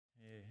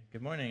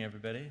Good morning,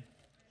 everybody.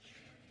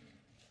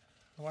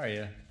 How are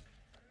you?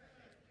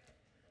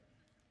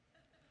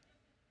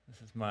 This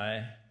is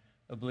my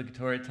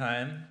obligatory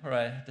time where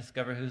I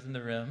discover who's in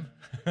the room.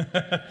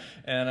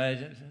 And I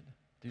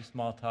do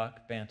small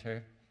talk,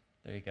 banter.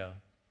 There you go.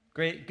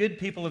 Great, good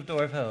people of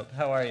Door of Hope.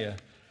 How are you?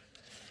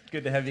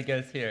 Good to have you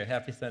guys here.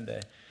 Happy Sunday.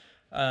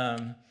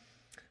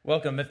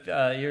 Welcome. If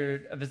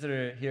you're a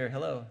visitor here,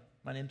 hello.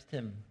 My name's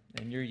Tim,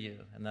 and you're you,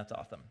 and that's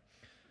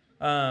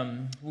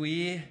awesome.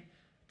 We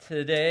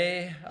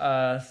today,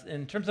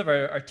 in terms of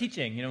our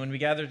teaching, when we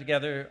gather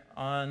together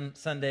on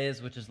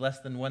Sundays, which is less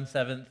than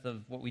 1/7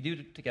 of what we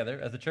do together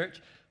as a church,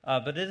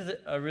 but it is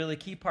a really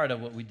key part of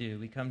what we do.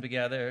 We come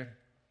together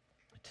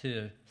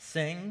to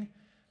sing,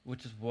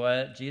 which is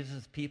what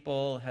Jesus'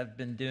 people have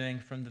been doing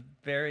from the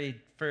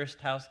very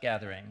first house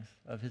gatherings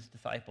of his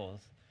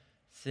disciples,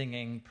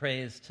 singing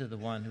praise to the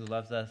one who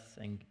loves us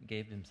and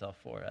gave himself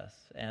for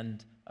us.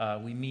 And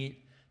we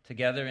meet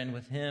together and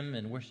with him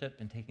in worship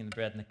and taking the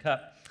bread and the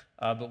cup,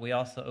 but we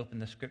also open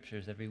the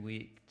scriptures every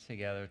week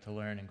together to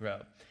learn and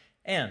grow.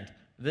 And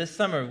this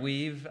summer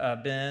we've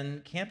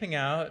been camping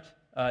out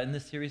in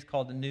this series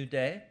called A New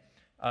Day,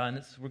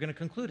 and we're going to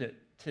conclude it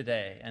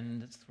today,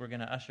 and we're going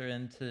to usher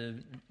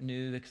into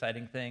new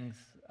exciting things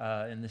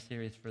in this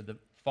series for the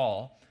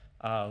fall,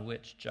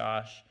 which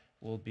Josh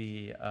will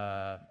be,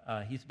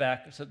 he's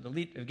back. So the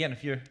lead, again,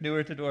 if you're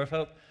newer to Door of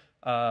Hope,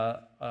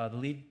 the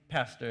lead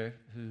pastor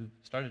who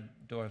started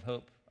Door of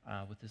Hope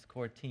with his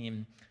core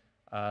team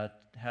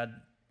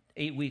had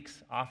 8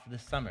 weeks off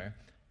this summer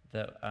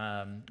that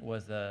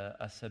was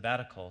a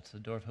sabbatical. So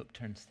Door of Hope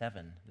turned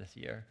 7 this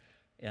year,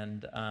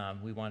 and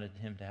we wanted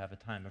him to have a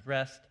time of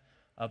rest,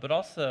 but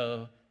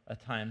also a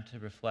time to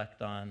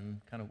reflect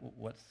on kind of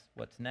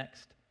what's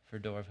next for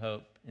Door of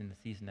Hope in the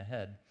season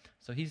ahead.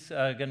 So he's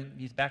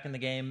back in the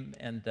game,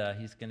 and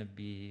he's going to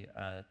be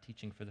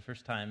teaching for the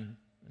first time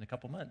in a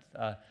couple months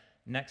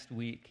next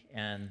week,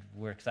 and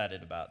we're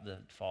excited about the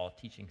fall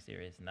teaching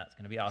series, and that's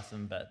going to be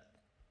awesome, but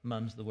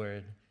mum's the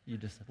word. You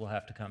just will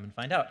have to come and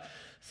find out.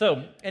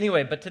 So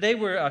anyway, but today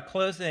we're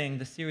closing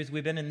the series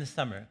we've been in this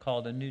summer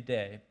called A New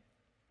Day,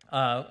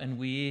 and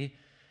we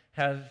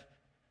have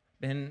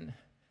been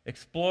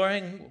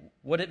exploring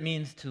what it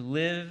means to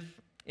live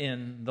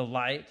in the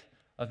light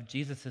of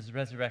Jesus'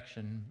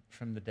 resurrection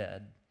from the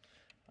dead.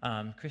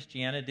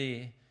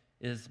 Christianity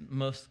is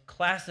most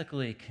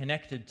classically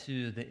connected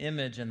to the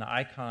image and the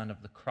icon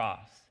of the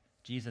cross,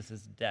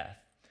 Jesus' death.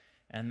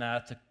 And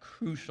that's a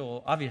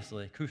crucial,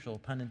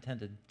 pun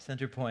intended,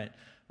 center point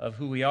of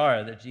who we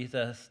are, that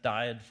Jesus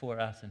died for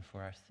us and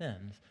for our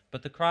sins.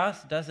 But the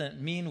cross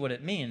doesn't mean what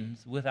it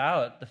means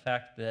without the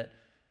fact that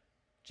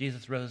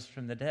Jesus rose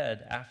from the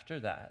dead after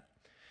that.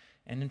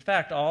 And in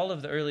fact, all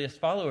of the earliest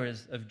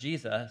followers of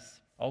Jesus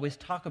always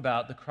talk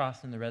about the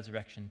cross and the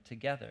resurrection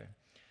together.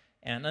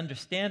 And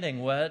understanding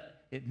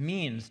what it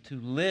means to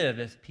live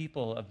as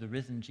people of the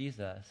risen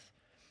Jesus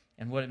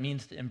and what it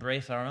means to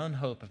embrace our own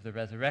hope of the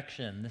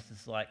resurrection, this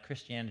is like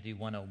Christianity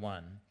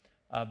 101.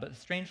 But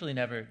strangely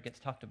never gets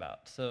talked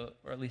about,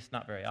 or at least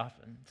not very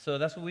often. So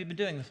that's what we've been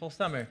doing this whole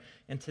summer.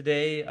 And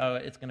today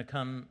it's going to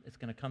come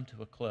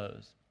to a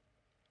close.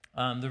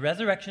 The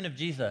resurrection of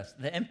Jesus,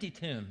 the empty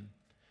tomb,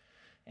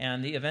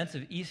 and the events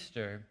of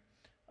Easter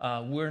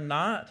were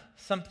not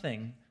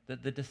something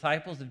that the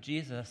disciples of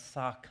Jesus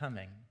saw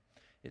coming.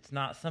 It's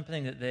not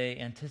something that they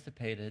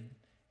anticipated,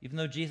 even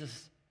though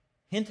Jesus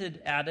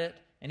hinted at it,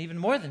 and even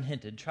more than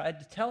hinted, tried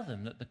to tell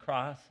them that the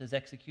cross, his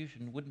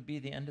execution, wouldn't be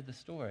the end of the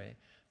story.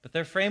 But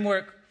their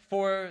framework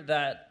for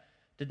that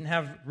didn't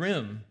have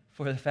room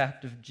for the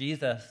fact of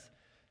Jesus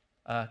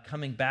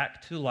coming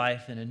back to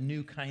life in a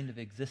new kind of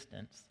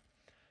existence.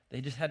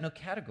 They just had no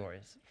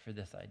categories for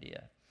this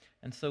idea.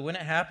 And so when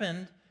it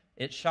happened,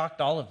 it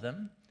shocked all of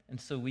them. And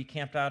so we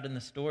camped out in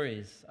the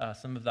stories,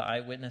 some of the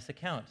eyewitness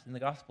accounts in the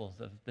Gospels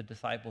of the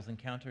disciples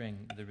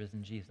encountering the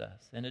risen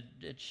Jesus. And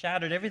it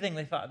shattered everything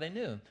they thought they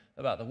knew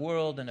about the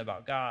world and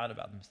about God,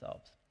 about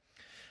themselves.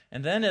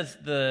 And then as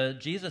the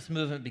Jesus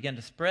movement began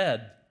to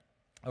spread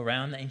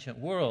around the ancient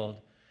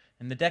world,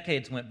 and the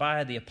decades went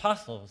by, the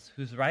apostles,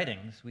 whose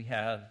writings we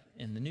have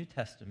in the New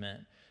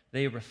Testament,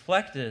 they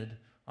reflected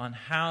on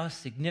how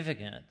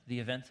significant the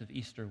events of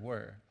Easter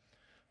were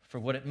for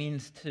what it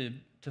means to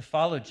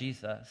follow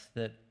Jesus,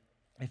 that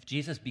if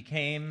Jesus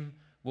became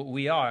what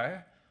we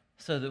are,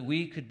 so that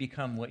we could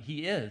become what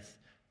he is,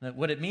 that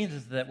what it means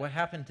is that what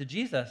happened to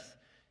Jesus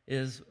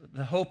is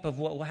the hope of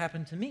what will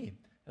happen to me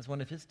as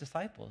one of his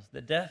disciples,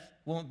 that death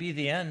won't be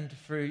the end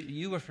for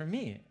you or for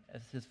me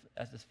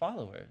as his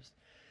followers.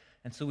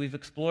 And so we've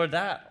explored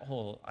that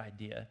whole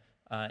idea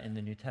in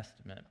the New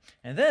Testament.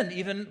 And then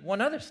even one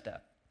other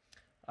step.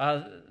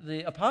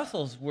 The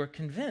apostles were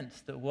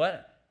convinced that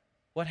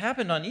what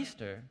happened on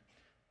Easter,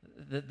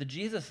 the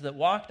Jesus that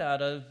walked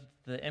out of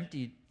the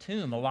empty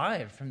tomb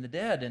alive from the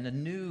dead in a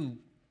new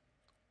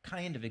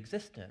kind of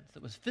existence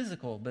that was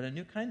physical, but a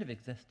new kind of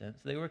existence.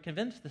 They were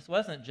convinced this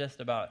wasn't just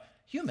about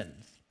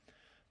humans,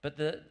 but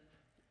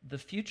the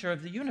future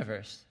of the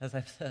universe, as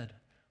I've said,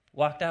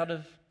 walked out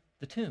of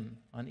the tomb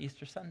on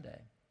Easter Sunday.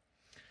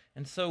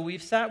 And so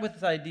we've sat with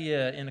this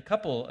idea in a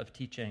couple of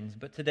teachings,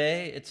 but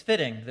today it's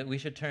fitting that we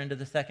should turn to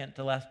the second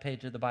to last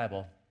page of the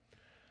Bible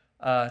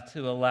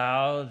to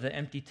allow the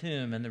empty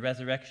tomb and the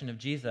resurrection of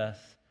Jesus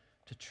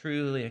to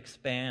truly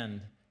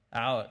expand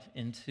out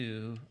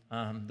into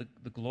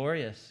the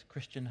glorious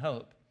Christian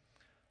hope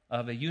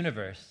of a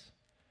universe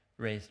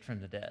raised from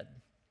the dead,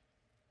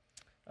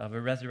 of a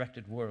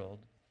resurrected world.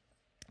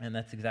 And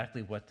that's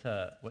exactly what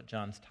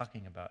John's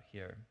talking about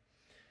here.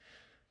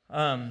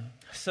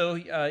 So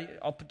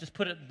I'll just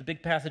put the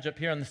big passage up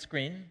here on the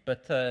screen,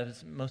 but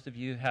most of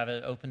you have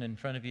it open in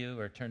front of you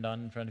or turned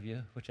on in front of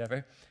you,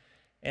 whichever.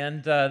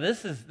 And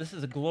this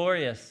is a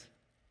glorious,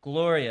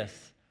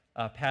 glorious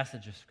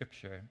passage of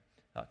Scripture.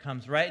 It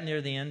comes right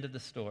near the end of the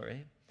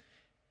story,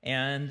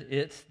 and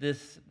it's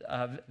this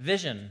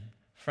vision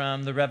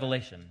from the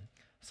Revelation.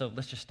 So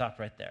let's just stop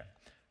right there.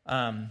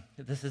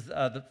 This is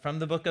from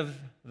the book of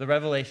the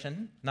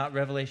Revelation, not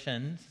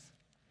Revelations,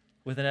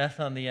 with an S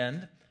on the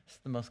end. It's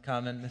the most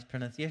common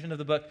mispronunciation of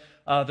the book,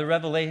 the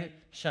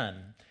Revelation.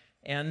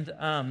 And,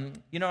 I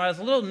was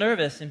a little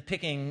nervous in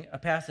picking a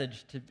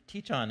passage to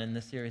teach on in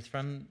this series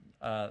from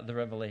the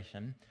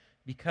Revelation,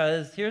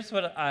 because here's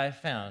what I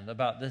found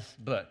about this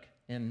book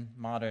in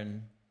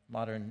modern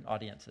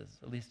audiences,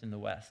 at least in the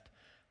West.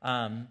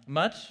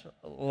 Much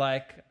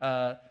like,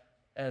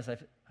 as I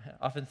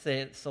often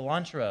say,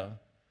 cilantro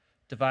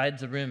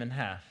divides a room in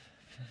half.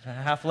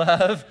 Half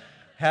love,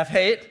 half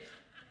hate,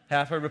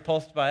 half are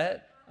repulsed by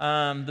it.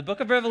 The book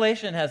of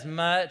Revelation has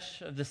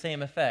much of the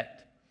same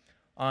effect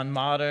on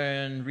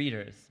modern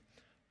readers.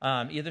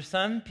 Either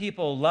some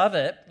people love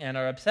it and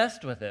are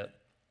obsessed with it,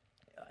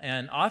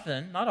 and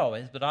often, not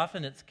always, but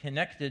often it's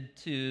connected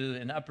to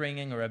an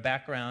upbringing or a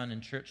background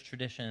in church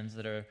traditions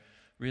that are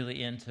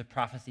really into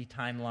prophecy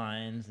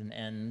timelines and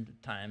end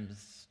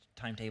times,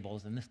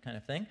 timetables, and this kind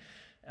of thing,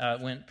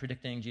 when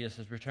predicting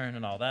Jesus' return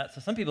and all that.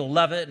 So some people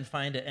love it and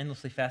find it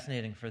endlessly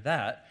fascinating for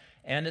that.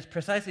 And it's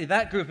precisely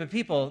that group of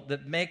people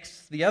that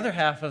makes the other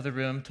half of the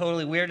room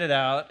totally weirded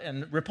out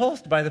and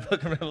repulsed by the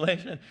book of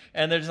Revelation.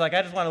 And they're just like,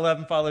 I just want to love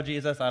and follow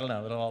Jesus. I don't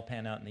know, it'll all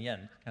pan out in the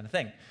end, kind of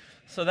thing.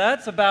 So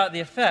that's about the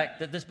effect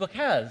that this book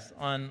has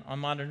on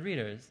modern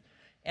readers.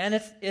 And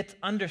it's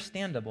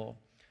understandable.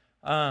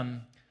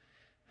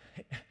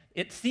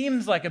 It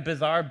seems like a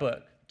bizarre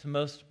book to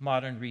most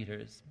modern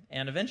readers.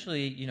 And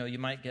eventually, you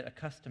might get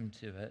accustomed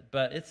to it.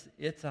 But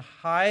it's a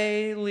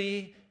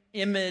highly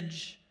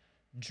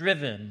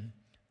image-driven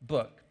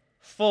book,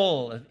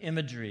 full of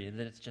imagery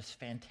that it's just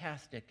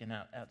fantastic and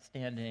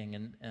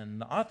outstanding.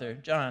 And the author,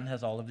 John,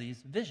 has all of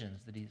these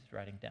visions that he's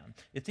writing down.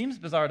 It seems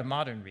bizarre to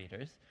modern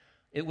readers.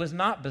 It was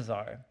not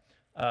bizarre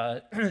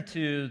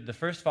to the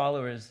first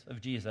followers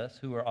of Jesus,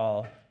 who were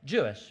all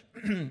Jewish.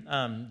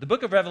 The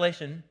book of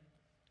Revelation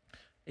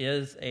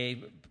is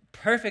a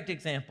perfect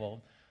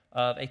example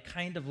of a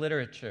kind of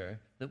literature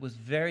that was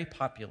very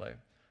popular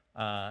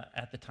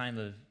at the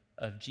time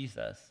of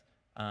Jesus,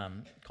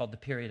 called the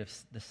period of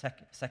the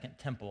Second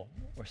Temple,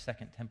 or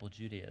Second Temple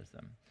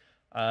Judaism.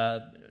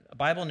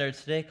 Bible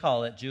nerds today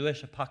call it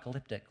Jewish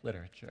apocalyptic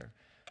literature.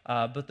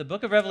 But the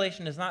book of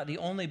Revelation is not the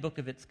only book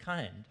of its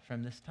kind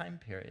from this time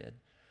period.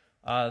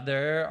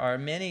 There are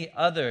many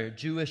other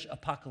Jewish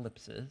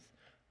apocalypses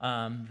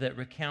that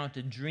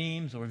recounted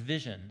dreams or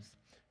visions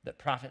that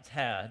prophets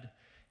had.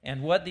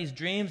 And what these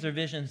dreams or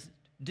visions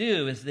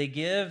do is they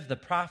give the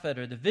prophet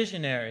or the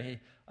visionary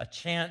a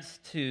chance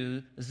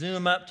to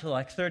zoom up to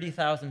like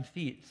 30,000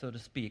 feet, so to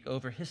speak,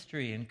 over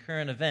history and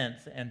current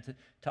events, and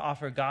to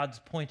offer God's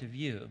point of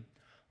view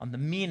on the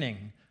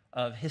meaning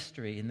of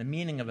history and the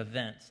meaning of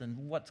events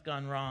and what's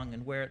gone wrong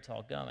and where it's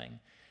all going.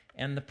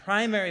 And the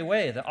primary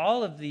way that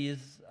all of these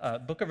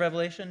book of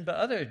Revelation, but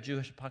other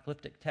Jewish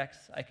apocalyptic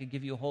texts, I could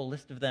give you a whole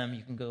list of them.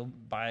 You can go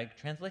buy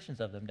translations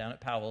of them down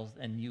at Powell's,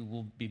 and you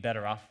will be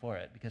better off for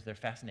it because they're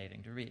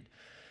fascinating to read.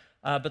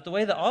 But the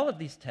way that all of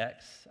these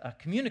texts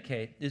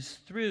communicate is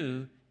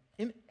through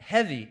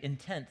heavy,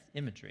 intense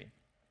imagery.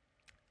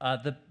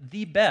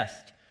 The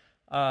best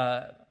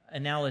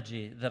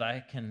analogy that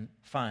I can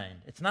find,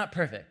 it's not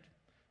perfect,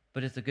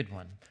 but it's a good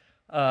one.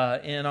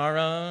 In our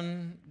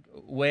own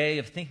way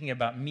of thinking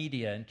about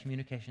media and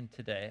communication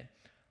today,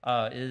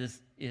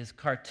 is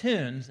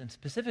cartoons, and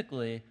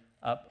specifically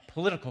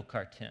political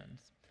cartoons.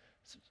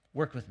 So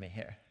work with me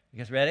here. You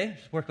guys ready?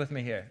 Just work with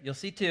me here. You'll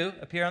see two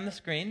appear on the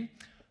screen.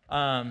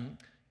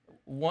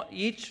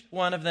 Each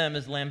one of them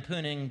is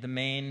lampooning the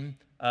main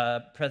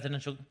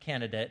presidential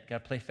candidate.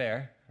 Got to play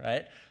fair,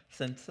 right?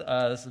 Since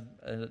this is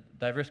a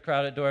diverse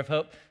crowd at Door of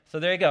Hope. So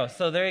there you go.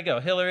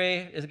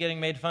 Hillary is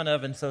getting made fun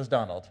of, and so is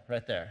Donald,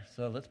 right there.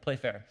 So let's play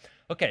fair.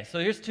 Okay, so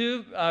here's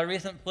two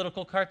recent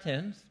political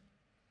cartoons.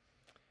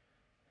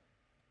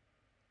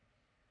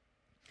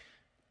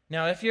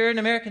 Now, if you're an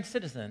American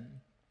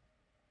citizen,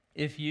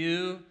 if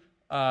you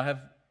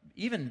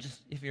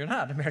if you're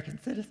not an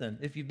American citizen,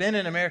 if you've been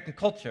in American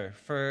culture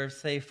for,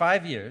 say,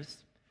 5 years,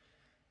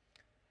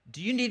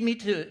 do you need me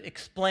to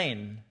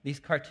explain these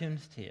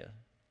cartoons to you?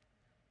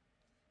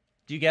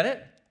 Do you get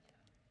it?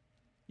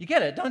 You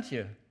get it, don't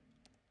you?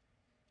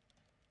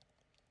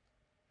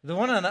 The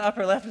one on the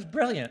upper left is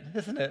brilliant,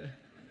 isn't it?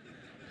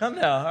 Come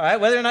now, all right?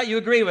 Whether or not you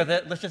agree with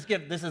it, let's just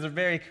give, this is a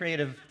very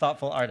creative,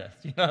 thoughtful artist.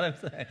 You know what I'm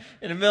saying?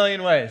 In a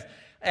million ways.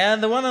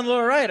 And the one on the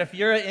lower right, if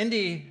you're an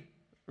Indy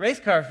race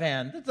car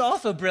fan, it's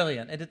also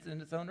brilliant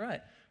in its own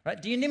right. Right?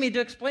 Do you need me to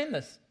explain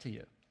this to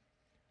you?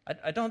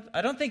 I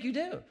don't think you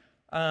do.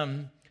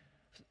 But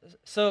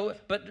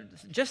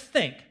just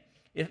think.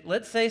 If,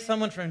 let's say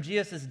someone from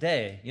Jesus'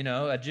 day,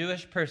 a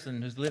Jewish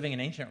person who's living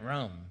in ancient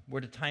Rome, were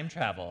to time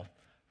travel,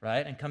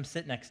 right, and come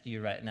sit next to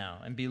you right now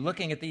and be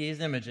looking at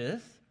these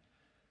images,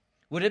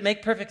 would it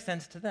make perfect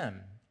sense to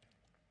them?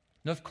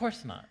 No, of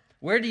course not.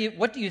 What do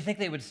you think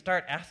they would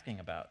start asking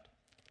about?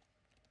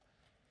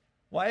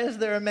 Why is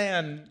there a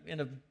man in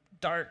a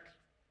dark,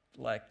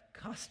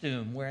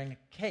 costume wearing a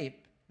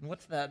cape? And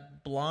what's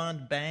that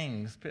blonde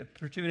bangs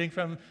protruding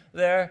from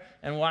there?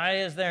 And why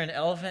is there an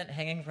elephant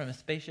hanging from a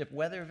spaceship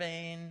weather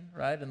vane,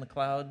 right, in the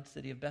cloud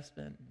city of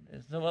Bespin?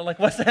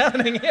 What's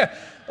happening here?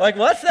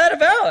 What's that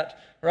about,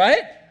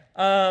 right?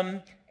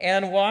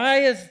 And why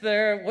is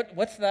there,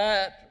 what's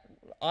that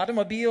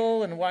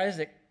automobile, and why is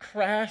it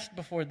crashed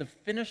before the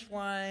finish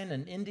line,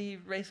 and Indy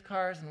race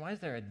cars, and why is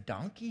there a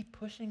donkey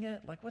pushing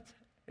it? Are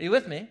you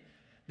with me?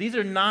 These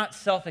are not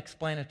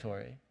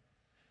self-explanatory.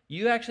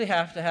 You actually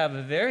have to have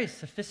a very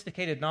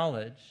sophisticated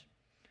knowledge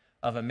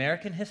of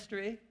American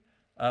history,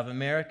 of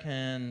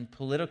American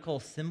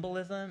political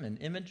symbolism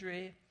and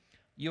imagery.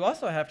 You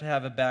also have to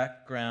have a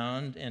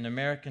background in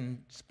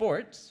American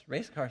sports,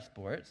 race car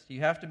sports. You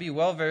have to be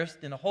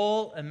well-versed in a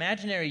whole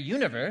imaginary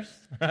universe,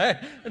 right,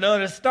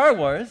 known as Star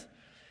Wars.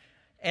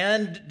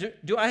 And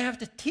do I have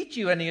to teach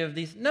you any of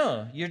these?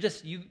 No, you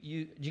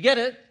get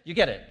it, you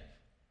get it.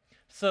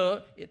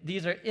 So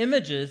these are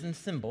images and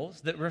symbols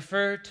that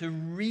refer to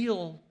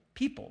real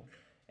people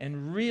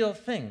and real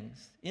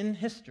things in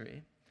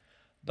history,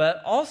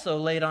 but also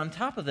laid on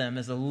top of them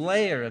is a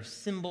layer of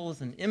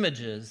symbols and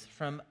images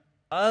from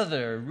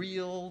other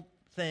real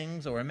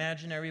things or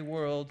imaginary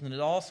worlds, and it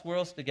all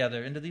swirls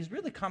together into these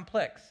really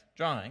complex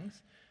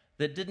drawings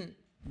that didn't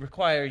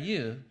require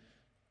you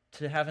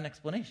to have an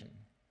explanation.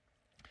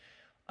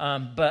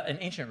 But an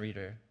ancient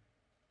reader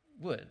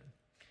would.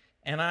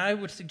 And I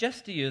would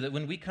suggest to you that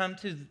when we come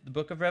to the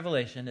book of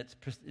Revelation, it's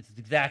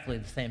exactly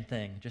the same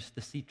thing, just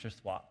the seats are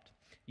swapped.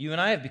 You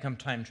and I have become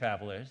time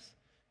travelers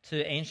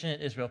to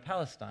ancient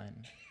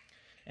Israel-Palestine.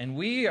 And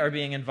we are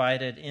being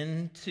invited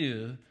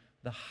into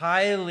the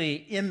highly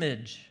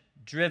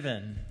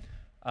image-driven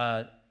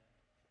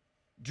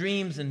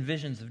dreams and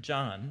visions of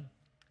John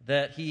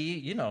that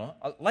he,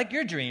 like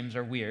your dreams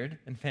are weird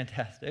and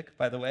fantastic,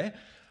 by the way,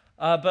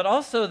 but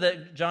also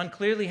that John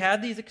clearly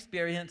had these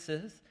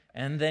experiences,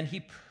 and then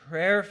he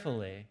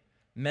prayerfully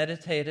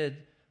meditated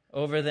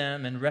over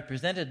them and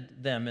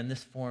represented them in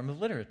this form of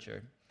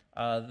literature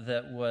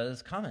that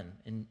was common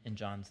in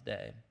John's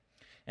day.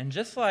 And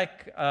just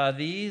like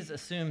these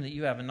assume that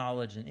you have a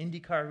knowledge in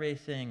IndyCar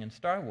racing and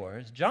Star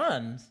Wars,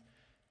 John's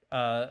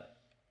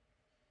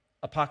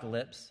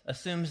apocalypse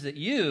assumes that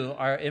you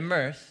are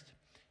immersed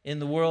in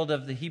the world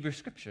of the Hebrew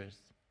Scriptures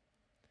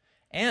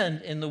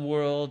and in the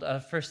world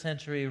of first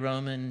century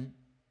Roman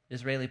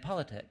Israeli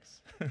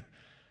politics.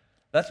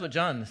 That's what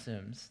John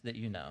assumes that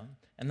you know,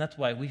 and that's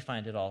why we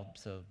find it all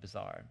so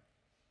bizarre.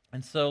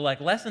 And so,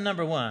 lesson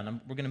number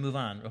one, we're going to move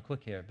on real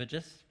quick here, but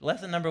just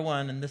lesson number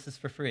one, and this is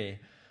for free.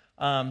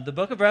 The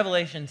book of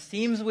Revelation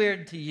seems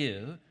weird to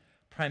you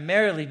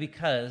primarily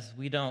because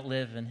we don't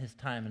live in his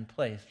time and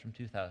place from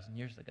 2,000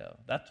 years ago.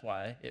 That's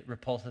why it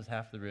repulses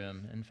half the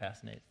room and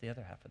fascinates the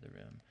other half of the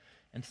room.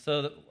 And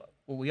so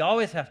what we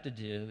always have to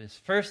do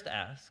is first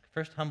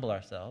humble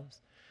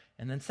ourselves,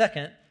 and then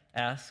second,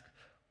 ask,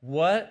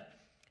 what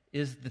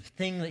is the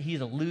thing that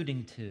he's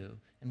alluding to,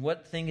 and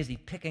what thing is he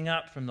picking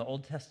up from the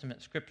Old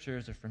Testament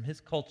scriptures or from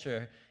his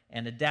culture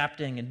and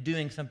adapting and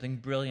doing something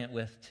brilliant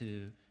with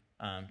to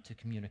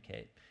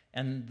communicate.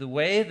 And the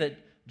way that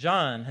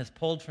John has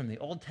pulled from the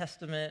Old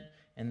Testament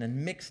and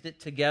then mixed it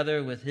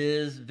together with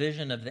his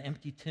vision of the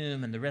empty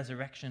tomb and the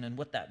resurrection and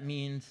what that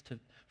means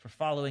for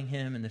following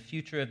him and the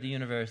future of the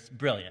universe,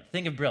 brilliant.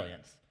 Think of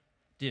brilliance.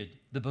 Dude,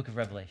 the book of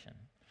Revelation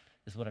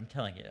is what I'm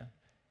telling you.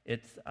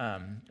 It's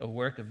a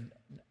work of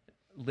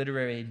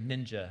literary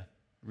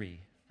ninja-ry.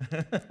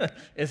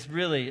 It's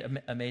really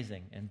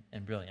amazing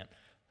and brilliant.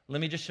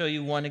 Let me just show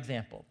you one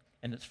example,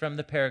 and it's from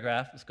the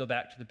paragraph. Let's go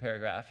back to the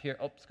paragraph here.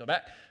 Let's go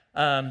back.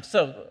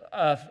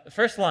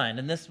 First line,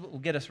 and this will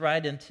get us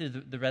right into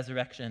the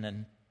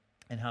resurrection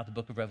and how the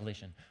book of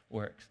Revelation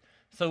works.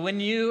 So when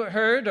you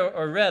heard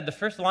or read the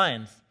first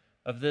lines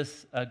of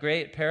this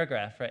great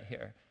paragraph right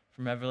here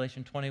from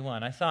Revelation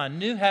 21, I saw a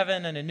new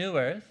heaven and a new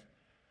earth.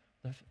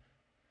 The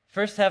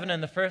first heaven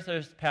and the first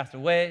earth passed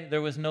away.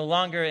 There was no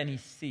longer any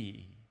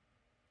sea.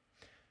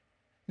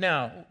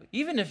 Now,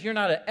 even if you're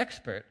not an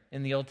expert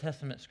in the Old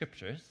Testament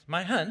scriptures,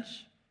 my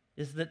hunch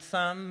is that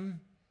some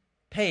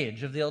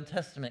page of the Old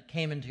Testament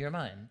came into your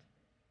mind.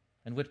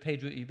 And which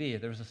page would you be?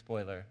 There was a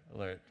spoiler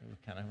alert. We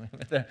kind of went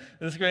with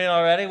the screen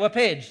already. What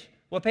page?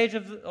 What page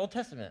of the Old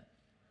Testament?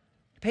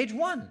 Page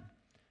 1.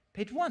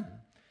 Page 1.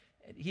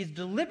 He's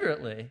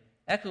deliberately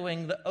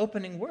echoing the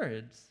opening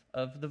words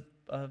of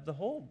the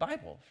whole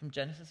Bible from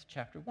Genesis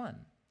chapter 1.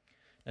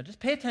 Now just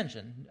pay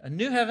attention. A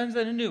new heavens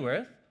and a new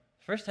earth.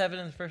 First heaven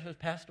and the first earth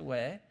passed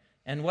away.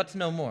 And what's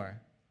no more?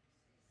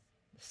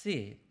 The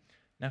sea.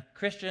 Now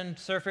Christian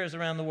surfers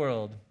around the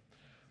world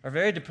are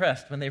very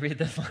depressed when they read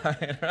this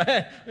line,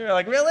 right? They're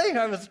like, really?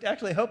 I was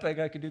actually hoping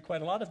I could do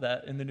quite a lot of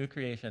that in the new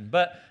creation.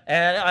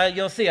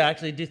 You'll see, I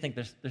actually do think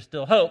there's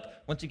still hope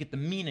once you get the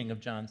meaning of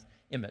John's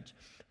image.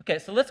 Okay,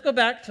 so let's go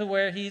back to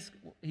where he's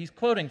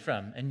quoting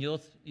from, and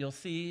you'll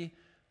see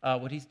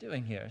what he's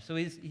doing here. So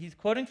he's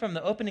quoting from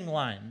the opening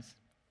lines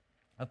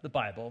of the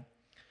Bible.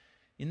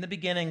 In the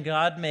beginning,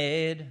 God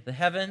made the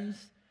heavens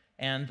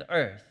and the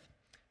earth.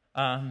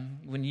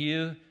 When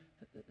you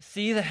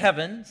see the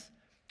heavens,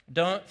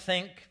 don't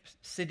think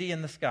city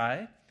in the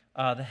sky.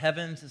 The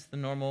heavens is the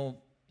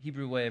normal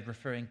Hebrew way of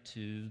referring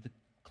to the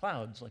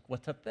clouds, like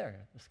what's up there,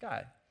 the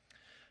sky.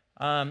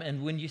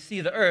 And when you see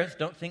the earth,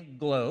 don't think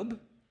globe,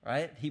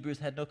 right? Hebrews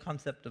had no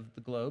concept of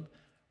the globe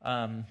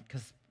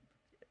because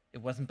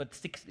it wasn't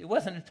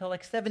until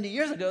like 70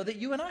 years ago that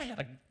you and I had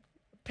a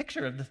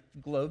picture of the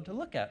globe to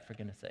look at, for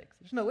goodness sakes.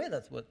 There's no way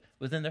that's what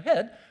was in their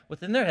head.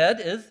 What's in their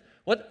head is,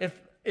 what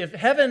if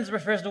heavens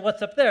refers to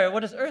what's up there, what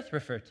does earth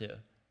refer to?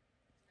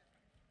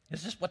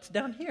 It's just what's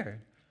down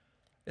here.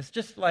 It's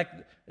just like,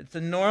 it's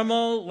a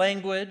normal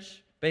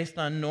language based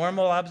on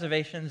normal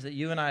observations that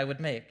you and I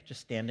would make,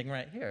 just standing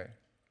right here.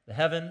 The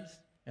heavens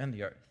and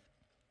the earth.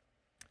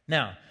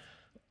 Now,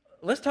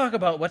 let's talk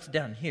about what's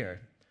down here.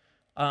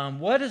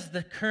 What is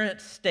the current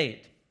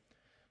state,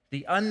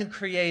 the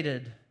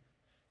uncreated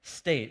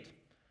state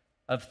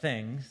of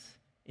things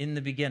in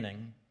the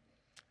beginning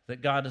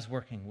that God is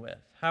working with?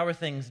 How are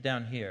things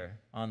down here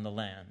on the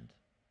land?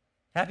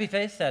 Happy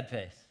face, sad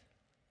face?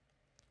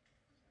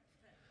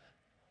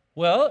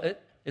 Well,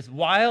 it's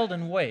wild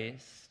and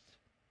waste,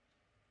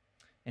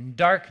 and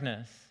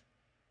darkness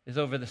is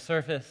over the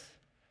surface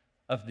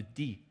of the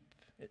deep.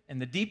 And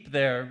the deep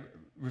there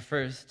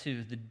refers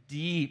to the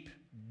deep,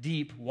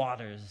 deep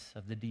waters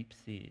of the deep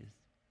seas.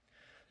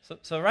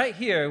 So right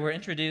here, we're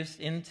introduced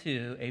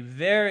into a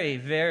very,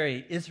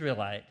 very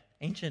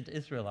ancient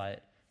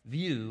Israelite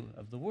view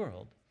of the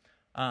world.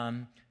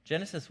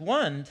 Genesis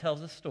 1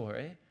 tells a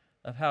story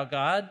of how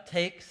God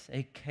takes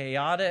a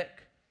chaotic,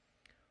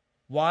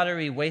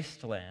 watery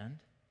wasteland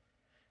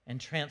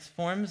and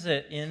transforms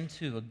it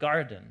into a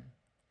garden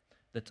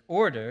that's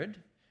ordered,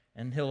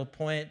 and he'll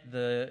appoint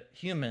the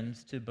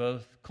humans to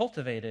both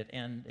cultivate it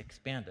and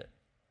expand it.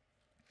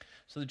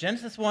 So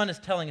Genesis 1 is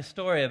telling a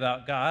story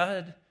about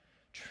God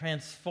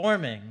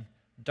transforming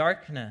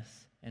darkness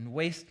and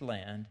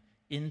wasteland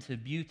into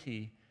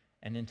beauty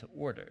and into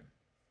order.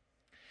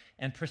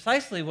 And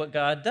precisely what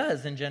God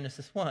does in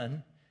Genesis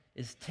 1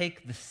 is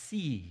take the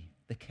sea,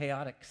 the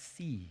chaotic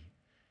sea,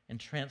 and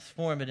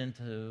transform it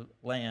into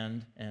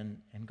land and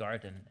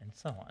garden and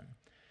so on. And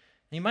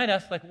you might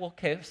ask, like, well,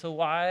 okay, so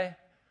why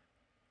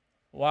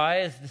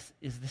is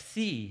the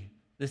sea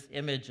this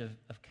image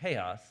of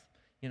chaos?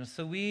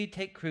 So we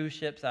take cruise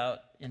ships out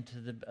into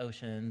the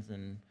oceans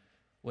and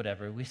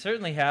whatever. We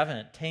certainly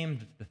haven't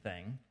tamed the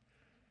thing.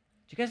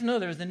 Do you guys know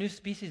there was a new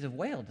species of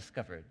whale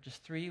discovered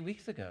just 3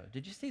 weeks ago?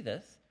 Did you see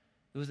this?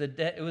 It was a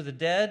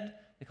dead,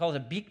 they call it a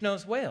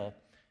beak-nosed whale,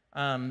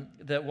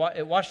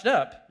 it washed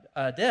up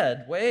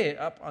dead way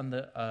up on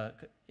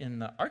in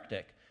the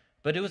Arctic.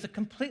 But it was a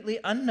completely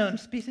unknown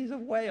species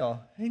of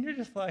whale. And you're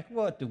just like,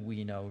 what do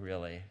we know,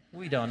 really?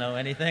 We don't know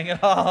anything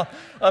at all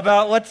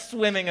about what's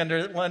swimming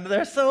under one.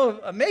 They're so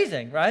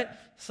amazing, right?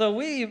 But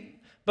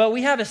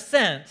we have a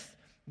sense,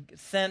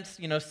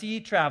 sea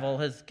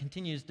travel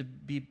continues to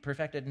be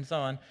perfected and so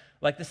on.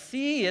 Like, the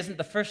sea isn't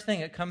the first thing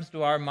that comes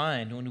to our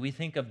mind when we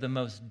think of the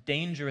most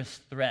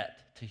dangerous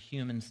threat to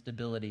human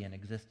stability and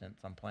existence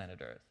on planet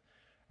Earth,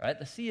 right?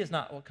 The sea is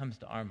not what comes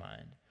to our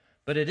mind,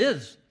 but it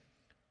is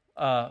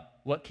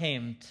what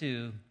came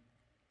to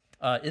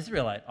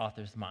Israelite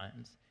authors'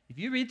 minds. If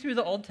you read through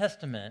the Old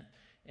Testament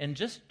and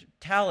just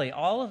tally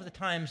all of the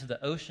times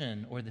the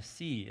ocean or the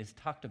sea is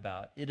talked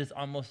about, it is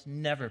almost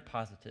never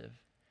positive.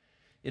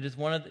 It was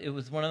one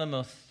of the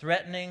most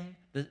threatening.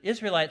 The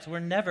Israelites were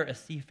never a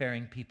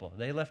seafaring people.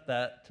 They left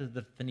that to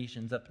the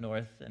Phoenicians up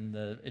north and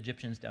the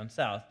Egyptians down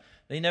south.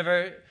 They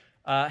never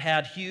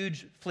had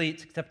huge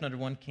fleets except under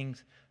one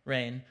king's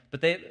reign,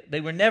 but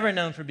they were never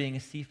known for being a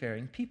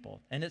seafaring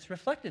people. And it's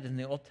reflected in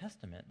the Old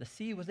Testament. The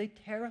sea was a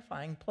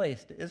terrifying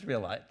place to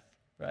Israelites,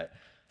 right?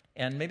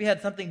 And maybe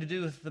had something to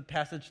do with the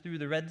passage through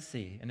the Red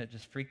Sea, and it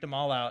just freaked them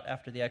all out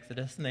after the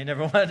Exodus, and they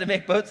never wanted to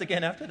make boats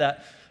again after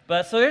that.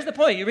 But so here's the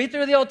point. You read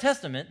through the Old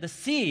Testament, the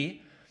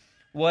sea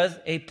was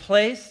a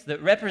place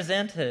that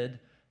represented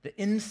the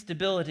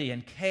instability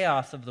and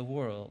chaos of the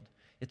world.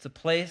 It's a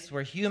place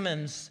where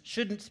humans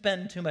shouldn't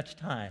spend too much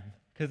time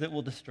because it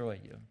will destroy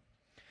you.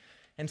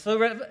 And so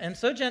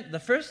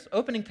the first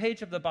opening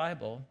page of the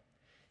Bible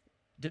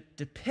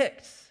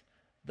depicts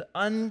the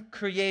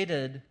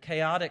uncreated,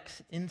 chaotic,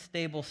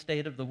 unstable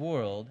state of the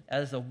world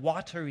as a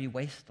watery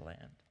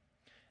wasteland.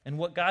 And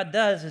what God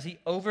does is he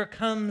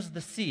overcomes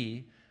the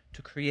sea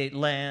to create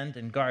land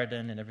and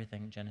garden and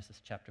everything in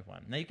Genesis chapter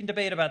 1. Now, you can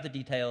debate about the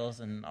details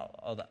and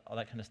all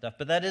that kind of stuff,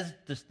 but that is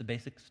just the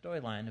basic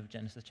storyline of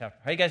Genesis chapter.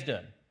 How are you guys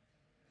doing?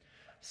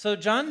 So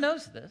John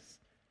knows this.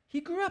 He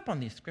grew up on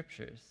these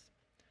scriptures.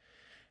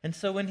 And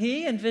so when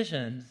he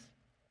envisions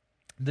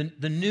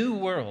the new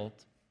world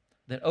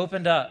that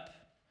opened up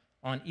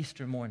on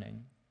Easter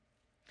morning,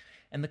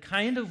 and the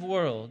kind of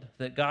world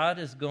that God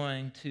is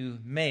going to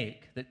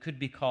make that could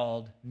be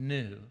called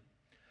new,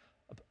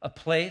 a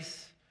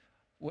place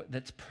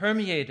that's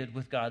permeated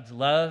with God's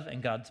love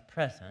and God's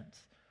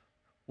presence,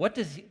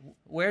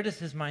 where does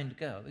his mind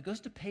go? It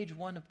goes to page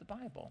 1 of the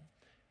Bible.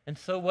 And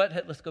so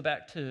let's go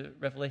back to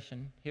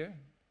Revelation here.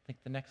 I think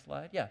the next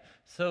slide. Yeah.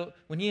 So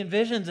when he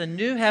envisions a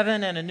new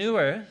heaven and a new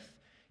earth,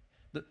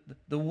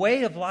 the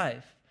way of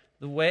life,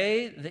 the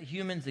way that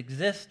humans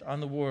exist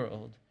on the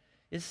world,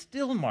 is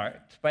still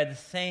marked by the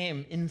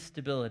same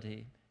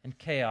instability and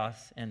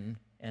chaos and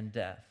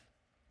death.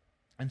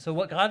 And so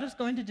what God is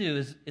going to do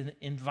is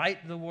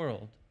invite the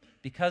world,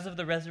 because of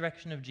the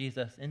resurrection of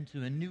Jesus,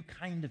 into a new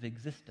kind of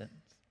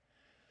existence,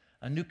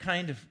 a new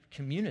kind of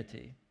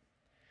community.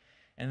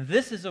 And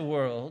this is a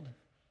world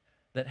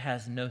that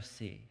has no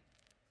sea.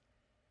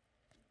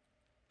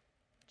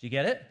 Do you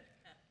get it?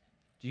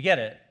 Do you get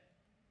it?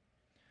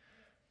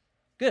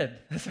 Good.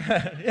 That's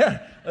right.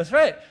 Yeah, that's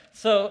right.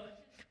 So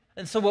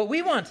what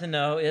we want to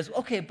know is,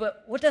 okay,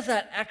 but what does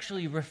that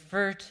actually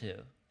refer to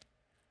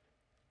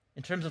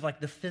in terms of like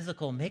the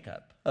physical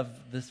makeup of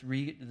this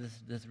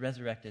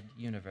resurrected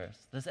universe?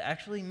 Does it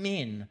actually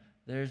mean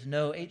there's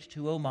no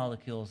H2O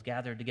molecules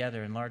gathered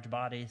together in large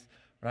bodies,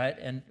 right?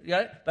 And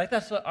like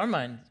that's what our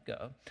minds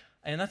go.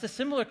 And that's a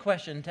similar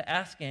question to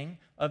asking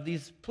of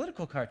these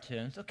political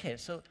cartoons. Okay,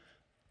 so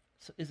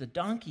is a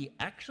donkey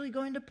actually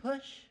going to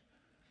push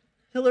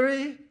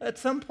Hillary at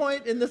some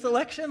point in this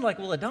election? Like,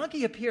 will a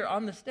donkey appear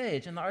on the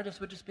stage? And the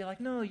artist would just be like,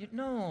 no, you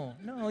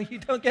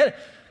don't get it.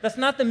 That's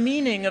not the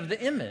meaning of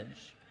the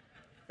image.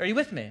 Are you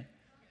with me?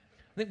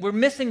 I think we're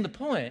missing the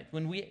point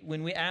when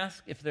we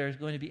ask if there's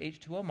going to be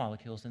H2O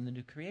molecules in the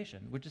new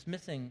creation.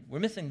 We're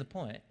missing the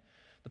point.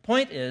 The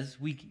point is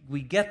we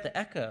get the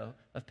echo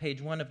of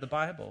page 1 of the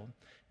Bible,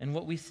 and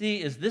what we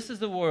see is this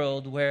is a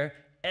world where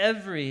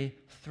every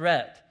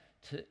threat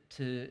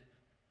to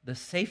the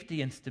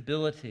safety and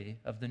stability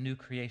of the new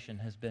creation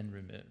has been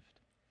removed.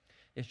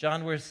 If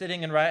John were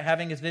sitting and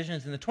having his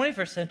visions in the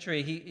 21st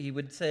century, he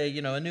would say,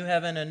 a new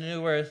heaven and a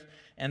new earth,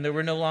 and there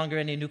were no longer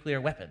any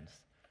nuclear weapons,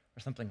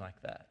 or something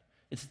like that.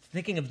 It's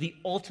thinking of the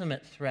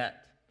ultimate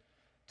threat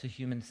to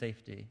human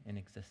safety in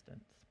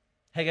existence.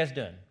 How you guys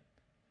doing?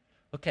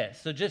 Okay,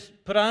 so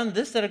just put on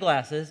this set of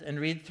glasses and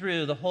read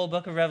through the whole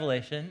book of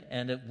Revelation,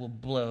 and it will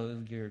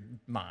blow your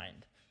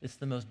mind. It's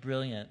the most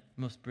brilliant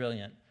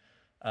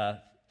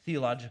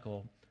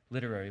theological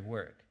literary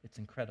work. It's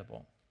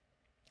incredible.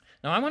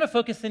 Now, I want to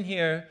focus in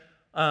here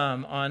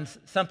on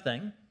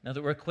something, now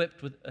that we're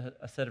equipped with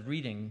a set of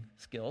reading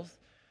skills.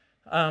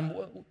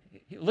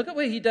 Look at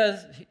what he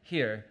does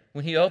here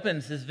when he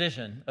opens his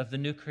vision of the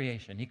new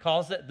creation. He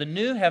calls it the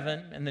new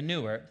heaven and the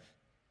new earth.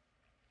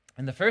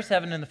 And the first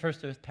heaven and the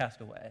first earth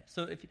passed away.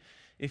 So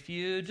if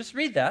you just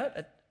read that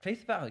at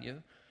face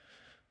value,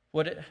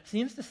 what it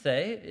seems to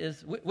say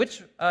is,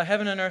 which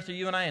heaven and earth are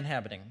you and I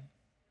inhabiting?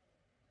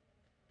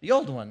 The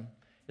old one.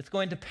 It's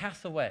going to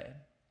pass away.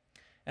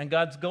 And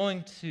God's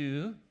going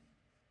to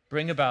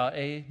bring about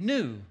a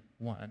new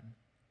one.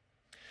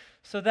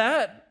 So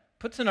that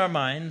puts in our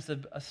minds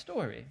a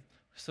story.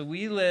 So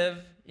we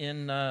live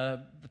in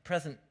the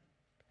present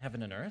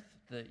heaven and earth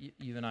that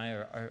you and I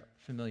are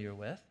familiar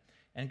with.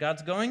 And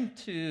God's going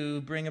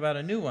to bring about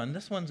a new one.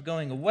 This one's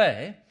going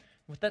away.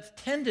 What that's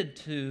tended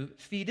to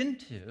feed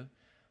into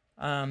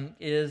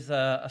is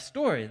a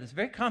story that's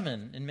very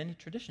common in many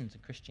traditions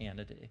of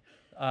Christianity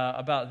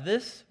about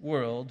this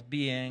world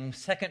being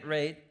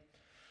second-rate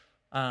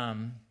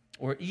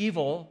or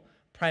evil,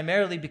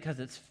 primarily because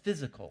it's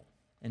physical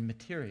and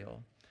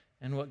material.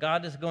 And what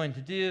God is going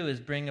to do is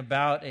bring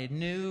about a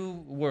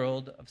new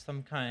world of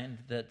some kind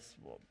that's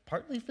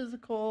partly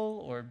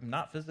physical or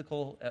not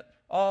physical at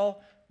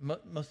all.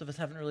 Most of us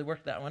haven't really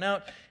worked that one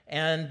out.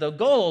 And the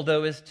goal,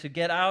 though, is to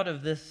get out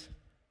of this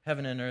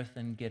heaven and earth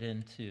and get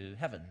into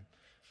heaven,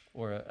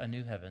 or a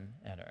new heaven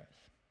and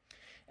earth.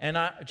 And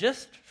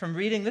just from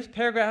reading this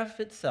paragraph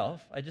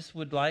itself, I just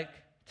would like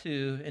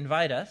to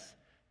invite us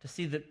to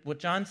see that what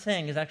John's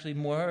saying is actually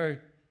more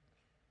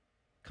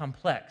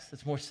complex.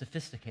 It's more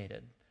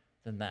sophisticated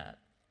than that.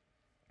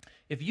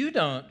 If you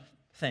don't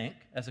think,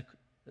 as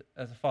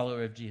a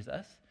follower of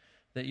Jesus,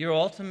 that your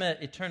ultimate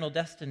eternal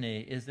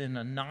destiny is in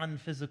a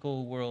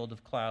non-physical world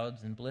of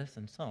clouds and bliss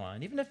and so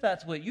on, even if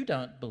that's what you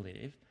don't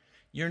believe,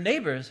 your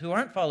neighbors who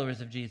aren't followers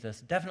of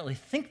Jesus definitely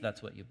think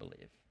that's what you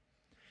believe.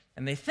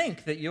 And they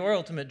think that your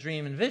ultimate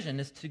dream and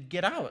vision is to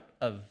get out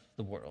of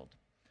the world,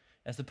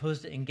 as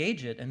opposed to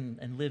engage it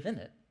and live in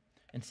it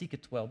and seek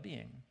its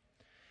well-being.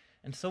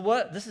 And so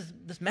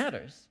this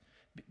matters,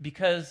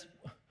 because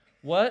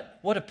what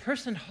a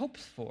person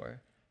hopes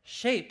for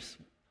shapes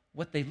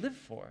what they live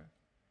for.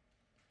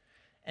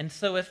 And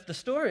so if the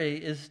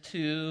story is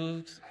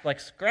to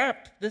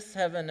scrap this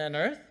heaven and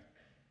earth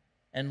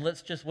and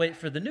let's just wait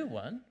for the new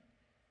one,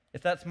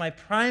 if that's my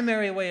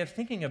primary way of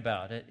thinking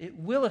about it, it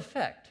will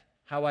affect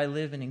how I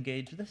live and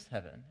engage this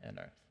heaven and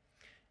earth.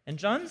 And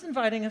John's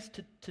inviting us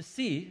to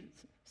see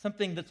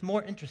something that's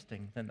more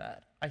interesting than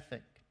that, I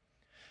think.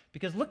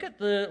 Because look at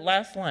the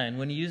last line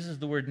when he uses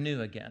the word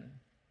new again.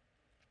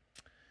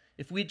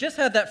 If we just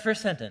had that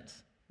first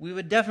sentence, we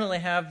would definitely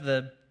have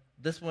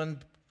this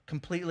one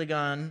completely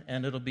gone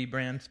and it'll be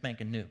brand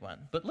spanking new one.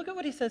 But look at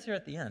what he says here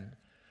at the end.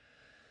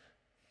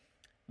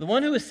 The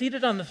one who is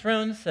seated on the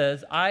throne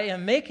says, I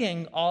am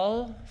making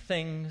all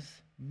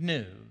things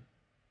new.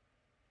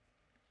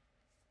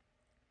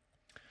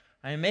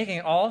 I am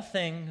making all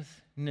things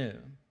new.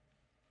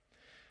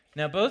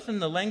 Now, both in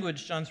the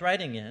language John's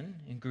writing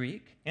in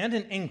Greek, and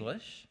in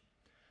English,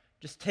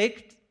 just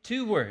take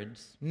two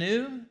words,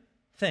 new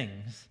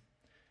things,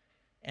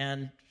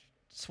 and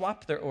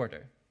swap their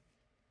order.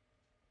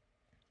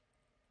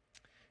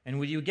 And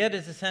what you get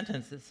is a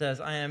sentence that says,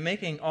 I am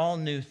making all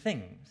new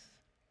things.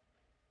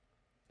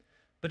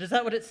 But is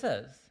that what it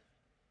says?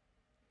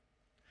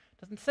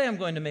 It doesn't say I'm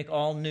going to make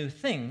all new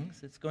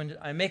things.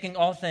 I'm making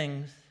all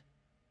things.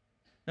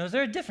 Now, is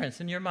there a difference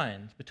in your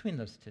mind between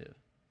those two?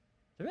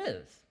 There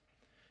is.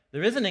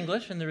 There is in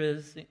English and there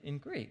is in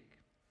Greek.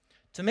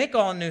 To make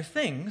all new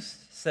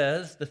things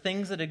says the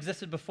things that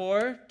existed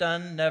before,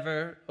 done,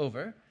 never,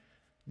 over,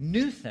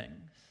 new things.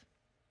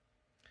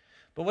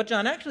 But what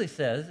John actually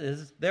says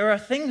is there are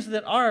things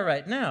that are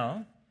right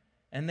now,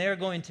 and they're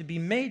going to be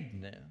made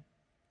new.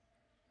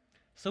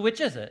 So which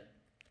is it?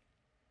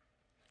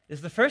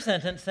 Is the first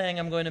sentence saying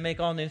I'm going to make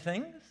all new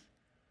things?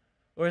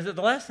 Or is it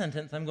the last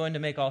sentence, I'm going to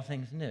make all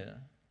things new?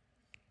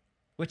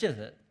 Which is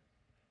it?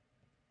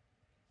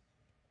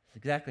 It's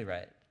exactly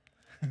right.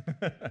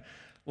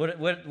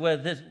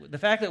 The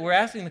fact that we're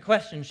asking the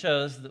question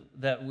shows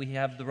that we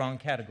have the wrong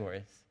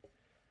categories.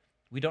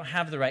 We don't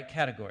have the right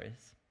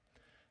categories.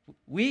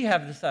 We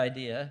have this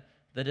idea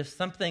that if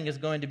something is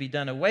going to be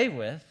done away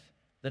with,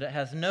 that it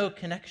has no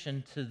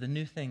connection to the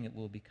new thing it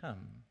will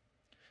become.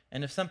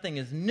 And if something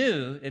is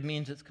new, it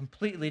means it's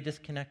completely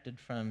disconnected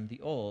from the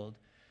old.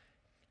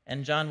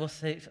 And John will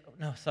say,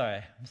 I'm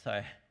sorry.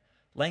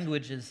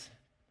 Language is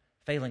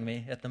failing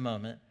me at the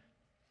moment.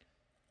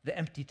 The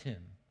empty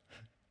tomb.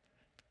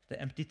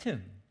 The empty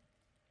tomb.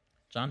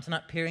 John's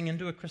not peering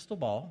into a crystal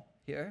ball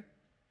here.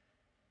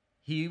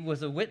 He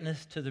was a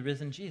witness to the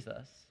risen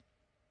Jesus.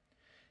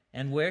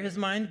 And where his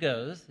mind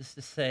goes is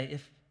to say,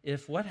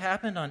 if what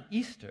happened on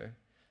Easter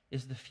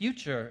is the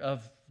future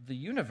of the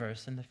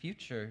universe and the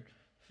future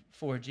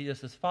for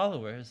Jesus'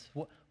 followers,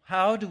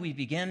 how do we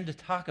begin to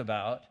talk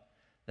about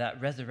that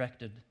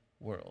resurrected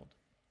world?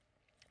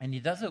 And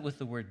he does it with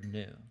the word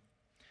new.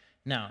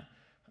 Now,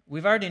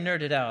 we've already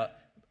nerded out,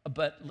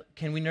 but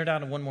can we nerd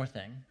out on one more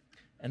thing?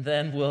 And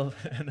then we'll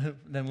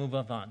move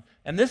on.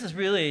 And this is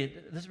really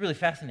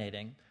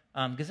fascinating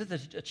because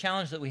it's a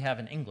challenge that we have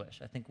in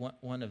English. I think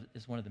one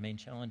of the main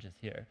challenges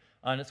here.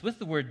 And it's with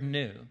the word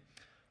new.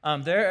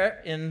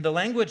 There, in the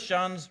language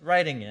John's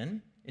writing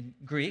in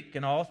Greek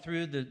and all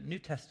through the New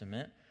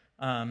Testament,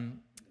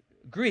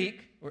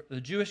 Greek, or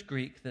the Jewish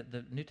Greek that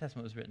the New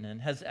Testament was written in,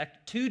 has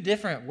two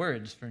different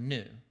words for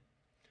new.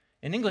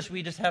 In English,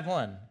 we just have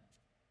one.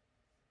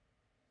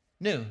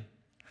 New.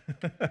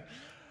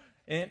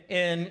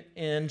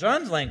 In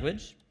John's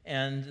language,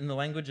 and in the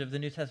language of the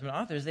New Testament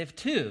authors, they have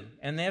two,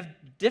 and they have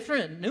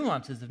different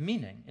nuances of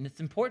meaning, and it's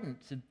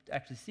important to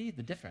actually see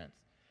the difference.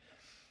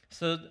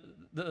 So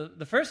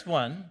the first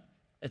one,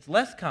 it's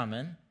less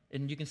common,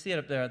 and you can see it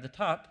up there at the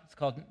top. It's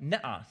called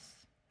neos.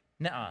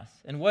 Neos.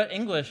 And what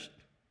English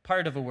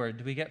part of a word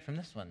do we get from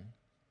this one?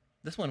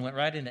 This one went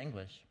right into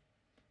English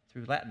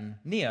through Latin.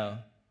 Neo.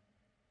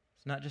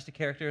 It's not just a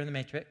character in the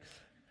Matrix,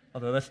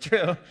 although that's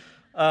true.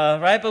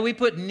 Right? But we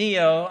put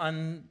neo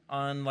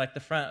on like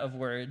the front of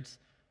words.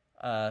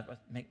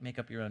 Make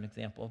up your own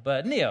example.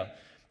 But neo.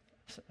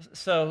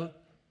 So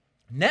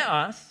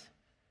neos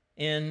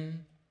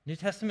in New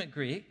Testament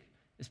Greek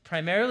is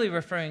primarily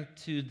referring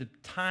to the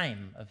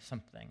time of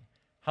something,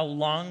 how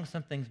long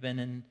something's been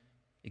in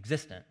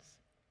existence.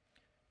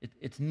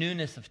 It's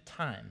newness of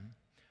time.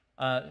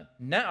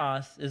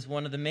 Neos is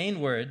one of the main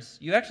words.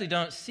 You actually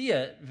don't see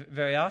it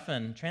very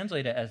often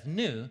translated as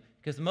new,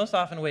 because the most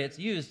often way it's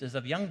used is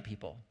of young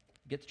people.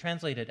 It gets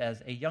translated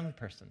as a young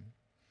person,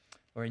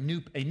 or a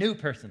new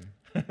person,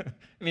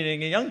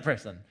 meaning a young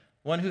person,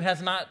 one who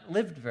has not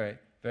lived very,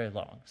 very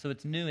long. So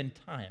it's new in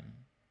time.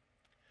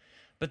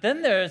 But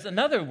then there's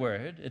another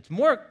word. It's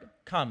more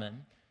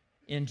common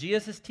in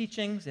Jesus'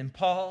 teachings, in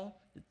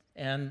Paul,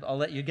 and I'll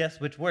let you guess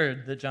which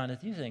word that John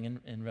is using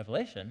in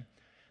Revelation,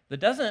 that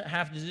doesn't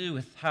have to do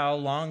with how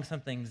long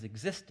something's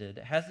existed.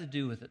 It has to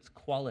do with its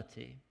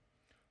quality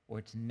or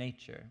its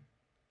nature.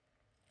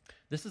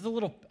 This is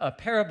a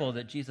parable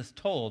that Jesus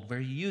told where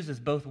he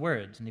uses both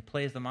words and he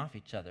plays them off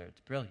each other.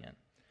 It's brilliant.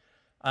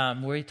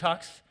 Where he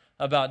talks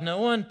about no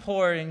one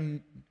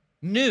pouring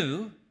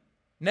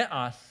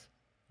neos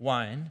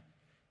wine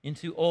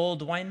into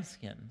old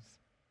wineskins.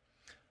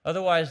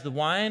 Otherwise, the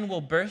wine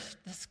will burst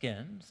the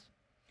skins,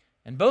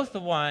 and both the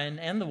wine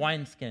and the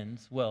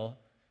wineskins will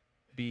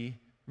be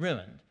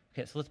ruined.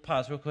 Okay, so let's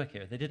pause real quick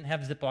here. They didn't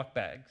have Ziploc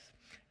bags,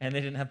 and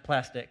they didn't have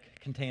plastic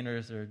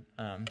containers.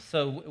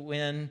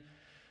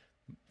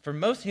 For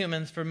most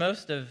humans, for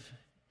most of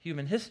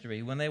human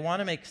history, when they want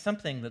to make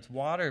something that's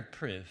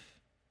waterproof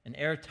and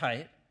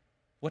airtight,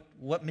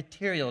 what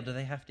material do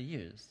they have to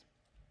use?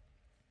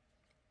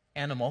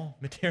 Animal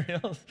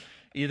materials,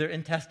 either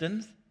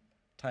intestines,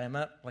 tie them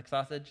up like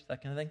sausage,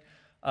 that kind of thing,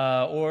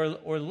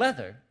 or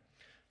leather.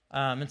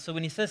 And so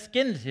when he says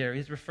skins here,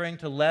 he's referring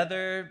to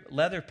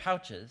leather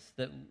pouches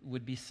that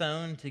would be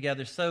sewn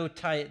together so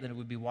tight that it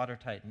would be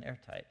watertight and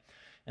airtight.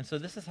 And so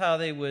this is how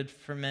they would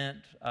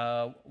ferment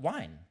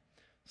wine.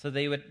 So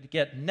they would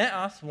get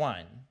neos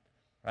wine,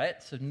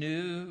 right? So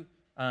new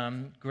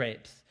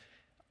grapes.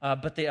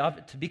 But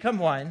to become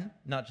wine,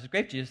 not just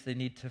grape juice, they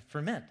need to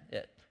ferment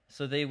it.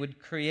 So they would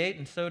create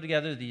and sew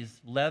together these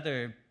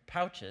leather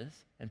pouches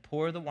and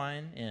pour the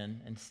wine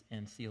in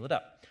and seal it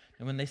up.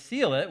 And when they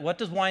seal it, what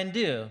does wine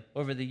do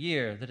over the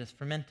year that it's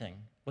fermenting?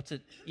 What's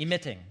it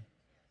emitting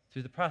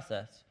through the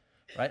process,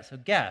 right? So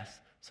gas.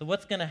 So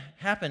what's going to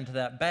happen to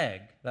that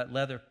bag, that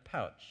leather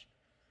pouch?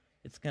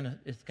 It's going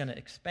to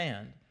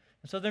expand.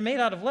 And so they're made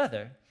out of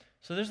leather.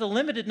 So there's a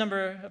limited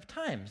number of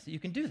times that you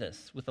can do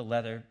this with a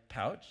leather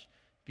pouch,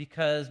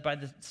 because by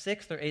the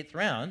 6th or 8th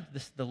round,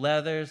 the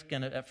leather's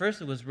going to, at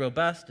first it was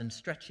robust and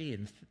stretchy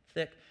and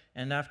thick,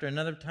 and after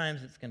another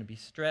times it's going to be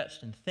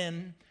stretched and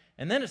thin,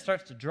 and then it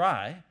starts to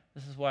dry.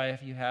 This is why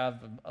if you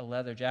have a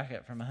leather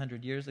jacket from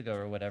 100 years ago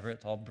or whatever,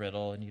 it's all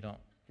brittle and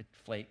it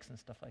flakes and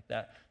stuff like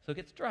that. So it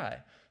gets dry.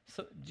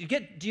 So do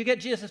you get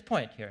Jesus'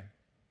 point here?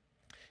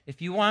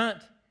 If you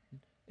want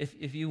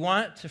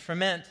to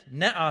ferment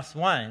neos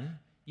wine,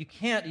 you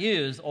can't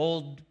use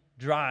old,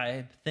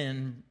 dry,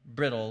 thin,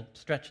 brittle,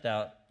 stretched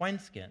out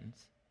wineskins.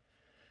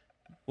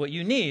 What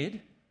you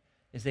need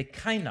is a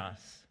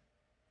kainos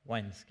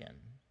wineskin.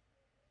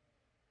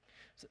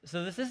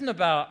 So this isn't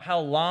about how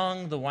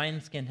long the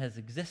wineskin has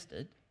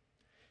existed.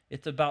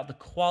 It's about the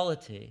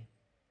quality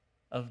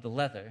of the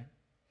leather.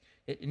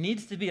 It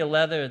needs to be a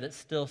leather that's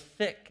still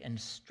thick and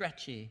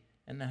stretchy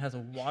and that has a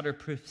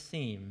waterproof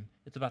seam.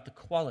 It's about the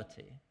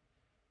quality.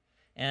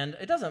 And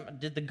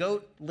did the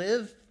goat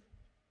live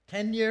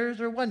 10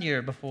 years or 1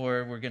 year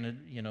before we're going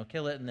to,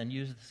 kill it and then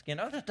use the skin?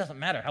 Oh, that doesn't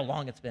matter how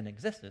long it's been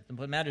existed.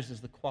 What matters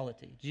is the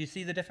quality. Do you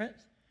see the difference?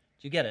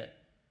 Do you get it?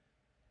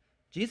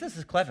 Jesus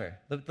is clever.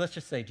 Let's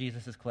just say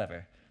Jesus is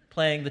clever,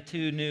 playing the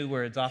two new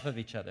words off of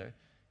each other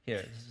here.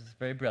 This is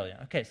very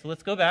brilliant. Okay, so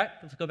let's go back.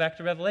 Let's go back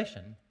to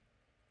Revelation.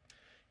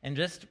 And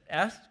just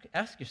ask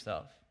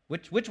yourself,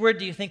 which word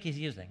do you think he's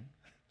using?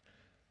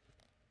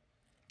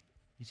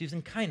 He's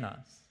using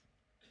kainos,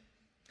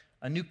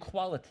 a new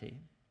quality.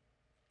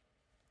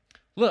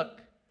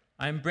 Look,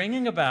 I'm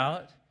bringing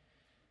about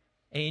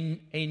a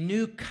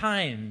new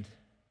kind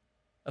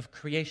of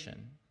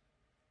creation,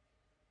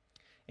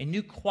 a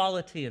new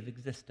quality of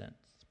existence.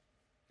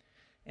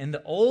 And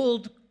the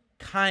old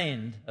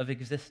kind of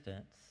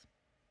existence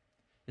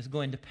is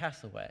going to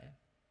pass away.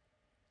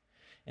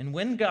 And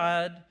when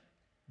God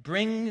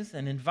brings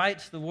and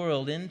invites the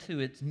world into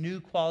its new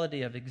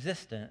quality of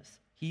existence,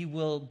 he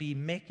will be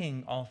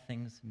making all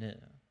things new.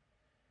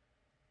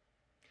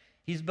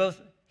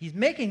 He's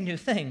making new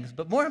things,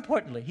 but more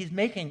importantly, he's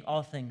making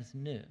all things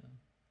new.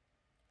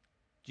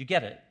 Do you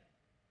get it?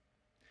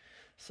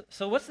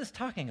 So what's this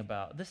talking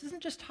about? This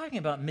isn't just talking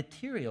about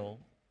material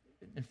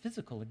and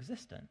physical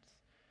existence.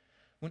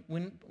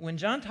 When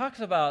John talks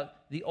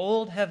about the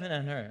old heaven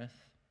and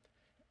earth,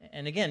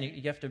 and again,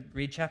 you have to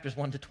read chapters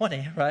 1 to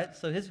 20, right?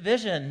 So his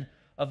vision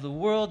of the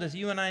world as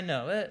you and I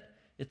know it,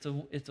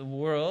 it's a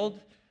world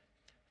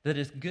that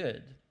is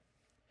good,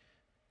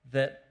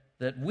 that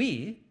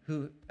we,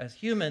 who as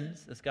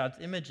humans, as God's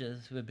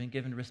images, who have been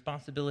given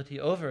responsibility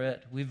over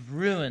it, we've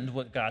ruined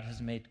what God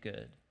has made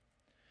good.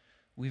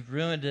 We've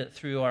ruined it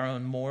through our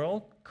own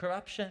moral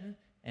corruption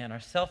and our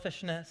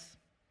selfishness,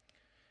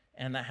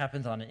 and that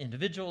happens on an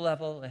individual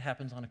level, it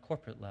happens on a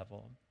corporate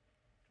level.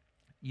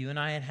 You and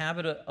I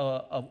inhabit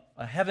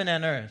a heaven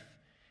and earth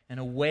and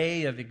a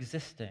way of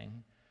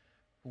existing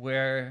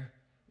where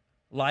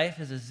life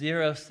is a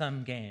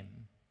zero-sum game.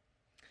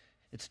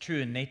 It's true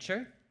in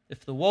nature.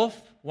 If the wolf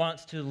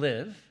wants to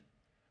live,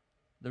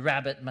 the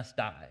rabbit must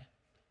die.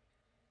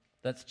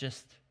 That's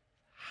just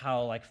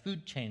how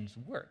food chains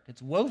work.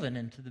 It's woven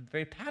into the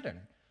very pattern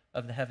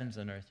of the heavens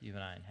and earth you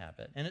and I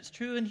inhabit. And it's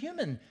true in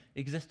human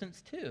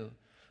existence too.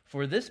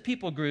 For this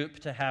people group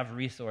to have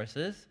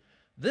resources,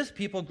 this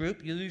people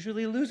group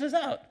usually loses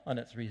out on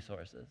its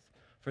resources.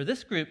 For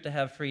this group to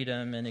have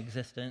freedom and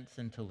existence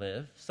and to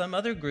live, some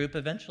other group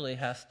eventually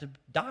has to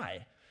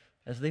die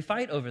as they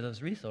fight over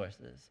those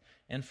resources.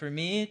 And for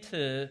me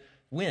to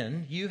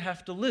win, you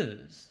have to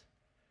lose.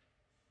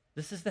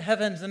 This is the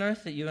heavens and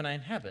earth that you and I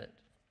inhabit.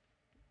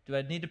 Do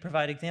I need to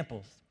provide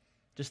examples?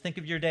 Just think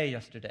of your day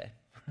yesterday.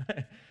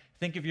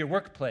 Think of your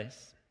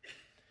workplace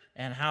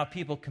and how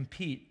people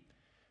compete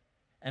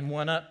and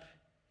one-up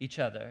each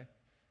other.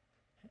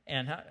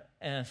 And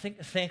And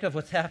think of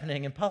what's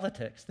happening in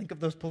politics. Think of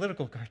those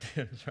political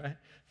cartoons, right?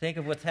 Think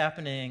of what's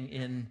happening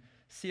in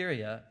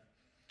Syria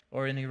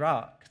or in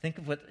Iraq.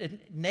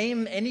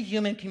 Name any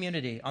human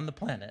community on the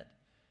planet.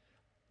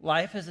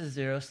 Life is a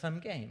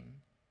zero-sum game.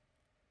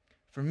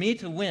 For me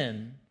to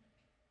win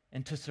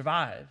and to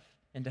survive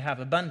and to have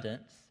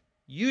abundance,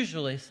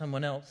 usually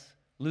someone else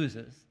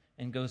loses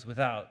and goes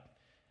without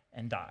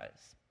and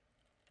dies.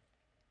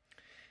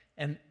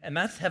 And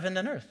that's heaven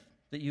and earth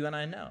that you and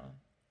I know.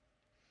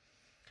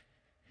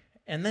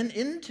 And then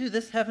into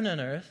this heaven and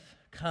earth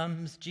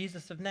comes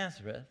Jesus of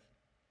Nazareth.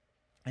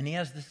 And he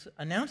has this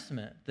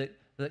announcement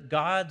that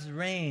God's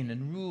reign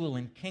and rule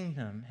and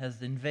kingdom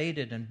has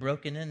invaded and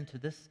broken into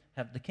this.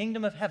 The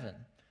kingdom of heaven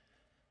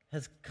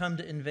has come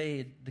to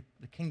invade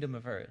the kingdom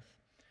of earth.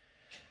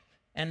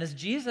 And as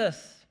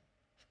Jesus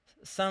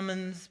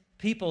summons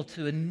people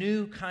to a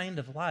new kind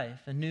of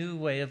life, a new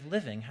way of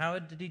living, how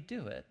did he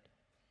do it?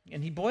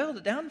 And he boiled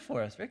it down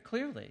for us very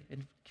clearly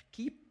in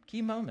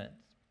key moments.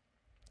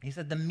 He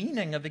said the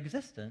meaning of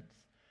existence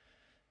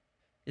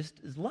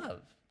is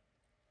love.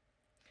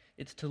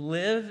 It's to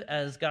live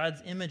as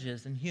God's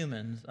images and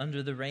humans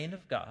under the reign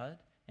of God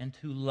and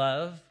to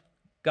love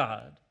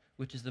God,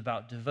 which is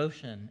about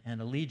devotion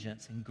and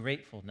allegiance and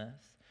gratefulness,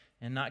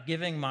 and not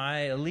giving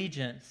my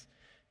allegiance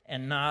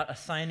and not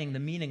assigning the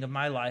meaning of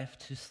my life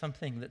to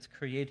something that's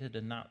created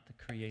and not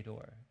the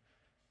creator.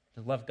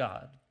 To love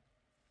God.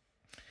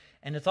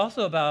 And it's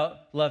also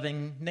about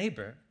loving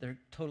neighbor. They're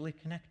totally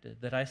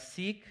connected. That I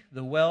seek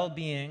the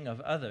well-being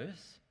of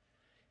others,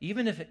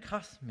 even if it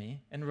costs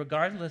me, and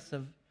regardless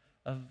of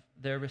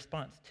their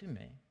response to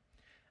me.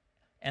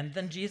 And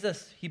then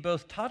Jesus, he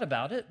both taught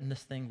about it in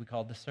this thing we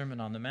call the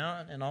Sermon on the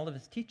Mount and all of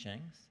his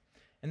teachings.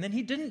 And then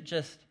he didn't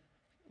just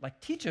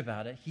teach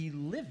about it, he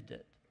lived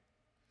it.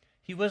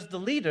 He was the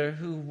leader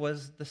who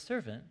was the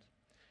servant,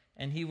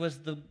 and he was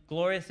the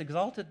glorious,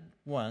 exalted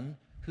one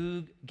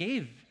who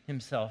gave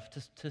himself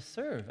to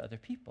serve other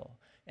people.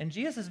 And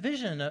Jesus'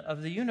 vision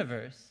of the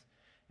universe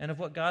and of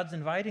what God's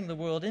inviting the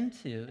world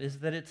into is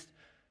that it's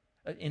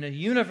in a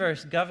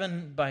universe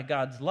governed by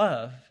God's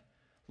love,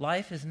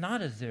 life is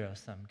not a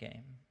zero-sum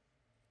game.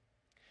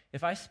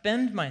 If I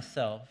spend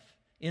myself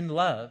in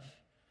love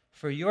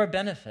for your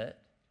benefit,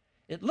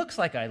 it looks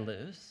like I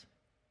lose,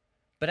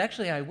 but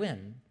actually I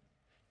win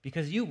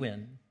because you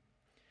win.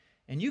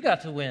 And you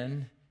got to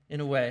win in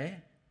a way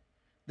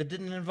that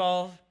didn't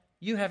involve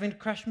you having to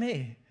crush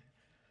me.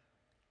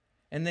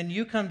 And then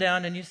you come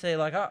down and you say,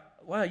 oh,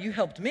 wow, you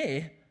helped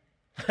me,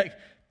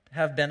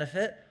 have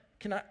benefit.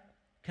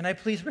 Can I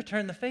please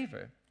return the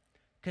favor?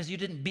 Because you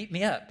didn't beat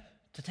me up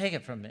to take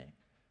it from me.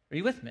 Are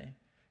you with me?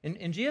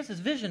 In Jesus'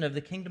 vision of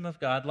the kingdom of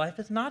God, life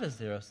is not a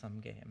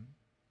zero-sum game.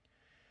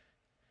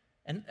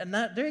 And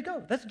that, there you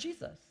go, that's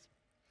Jesus.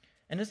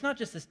 And it's not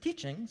just his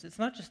teachings, it's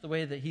not just the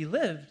way that he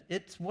lived,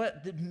 it's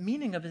what the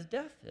meaning of his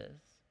death is.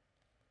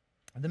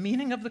 The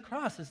meaning of the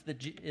cross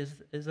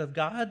is of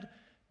God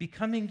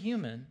becoming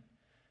human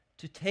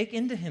to take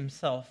into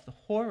himself the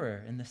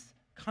horror and the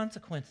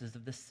consequences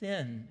of the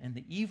sin and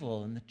the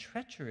evil and the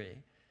treachery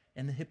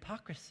and the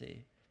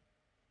hypocrisy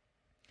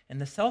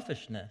and the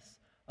selfishness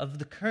of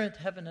the current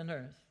heaven and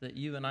earth that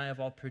you and I have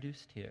all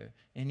produced here.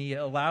 And he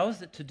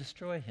allows it to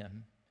destroy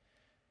him.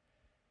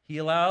 He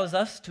allows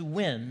us to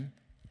win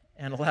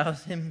and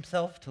allows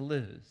himself to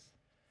lose,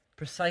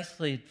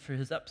 precisely for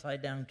his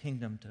upside-down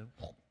kingdom to...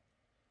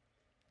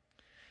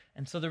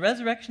 And so the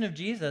resurrection of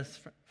Jesus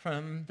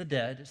from the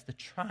dead is the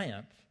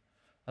triumph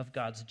of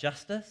God's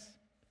justice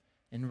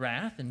and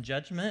wrath and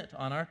judgment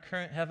on our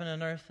current heaven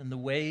and earth and the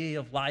way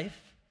of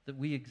life that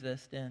we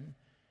exist in.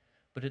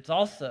 But it's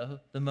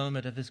also the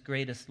moment of his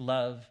greatest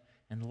love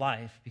and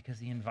life because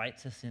he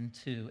invites us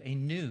into a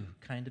new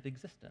kind of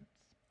existence.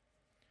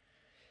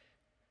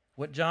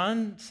 What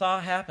John saw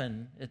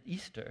happen at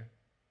Easter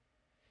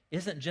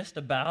isn't just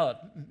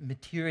about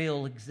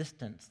material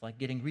existence, like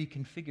getting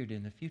reconfigured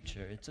in the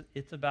future.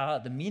 It's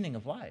about the meaning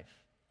of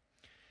life.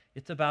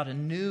 It's about a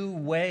new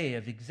way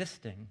of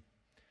existing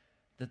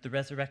that the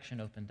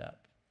resurrection opened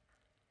up.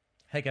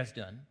 How you guys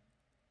doing?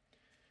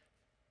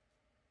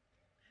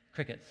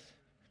 Crickets.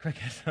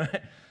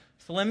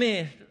 So let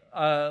me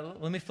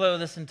flow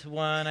this into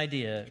one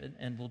idea,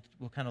 and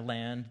we'll kind of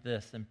land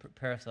this and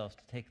prepare ourselves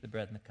to take the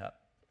bread and the cup.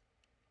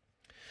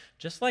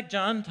 Just like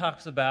John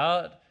talks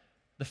about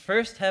the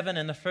first heaven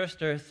and the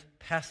first earth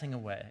passing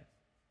away,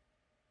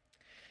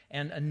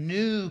 and a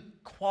new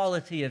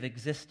quality of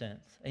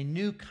existence, a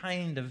new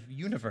kind of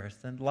universe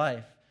and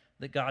life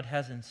that God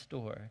has in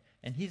store.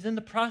 And he's in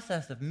the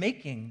process of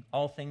making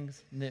all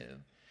things new.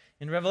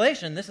 In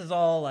Revelation, this is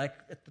all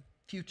at the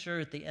future,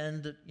 at the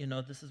end,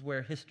 this is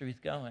where history's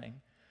going.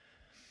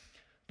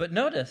 But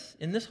notice,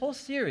 in this whole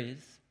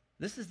series,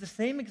 this is the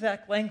same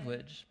exact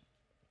language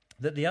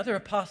that the other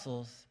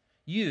apostles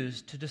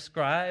used to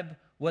describe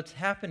what's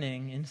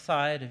happening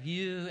inside of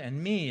you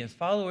and me as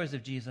followers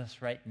of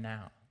Jesus right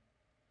now.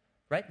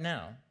 Right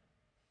now.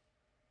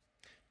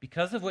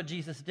 Because of what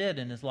Jesus did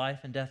in his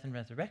life and death and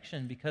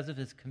resurrection, because of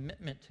his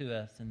commitment to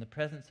us in the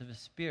presence of his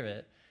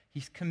Spirit,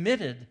 he's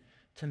committed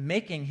to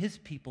making his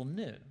people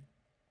new.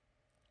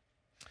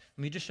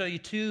 Let me just show you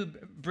two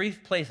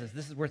brief places.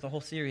 This is worth a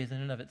whole series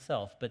in and of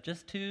itself, but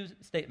just two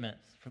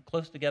statements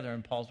close together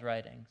in Paul's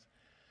writings.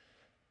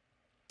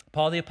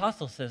 Paul the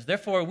Apostle says,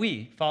 "Therefore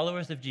we,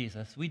 followers of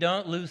Jesus, we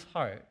don't lose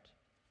heart.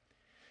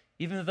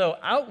 Even though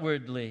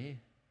outwardly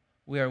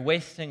we are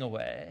wasting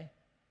away,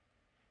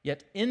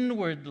 yet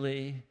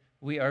inwardly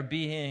we are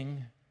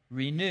being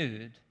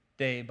renewed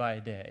day by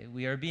day."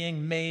 We are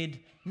being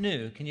made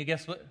new. Can you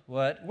guess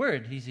what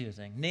word he's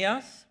using?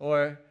 Neos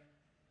or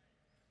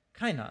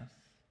kainos?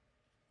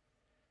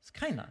 It's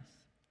kainos.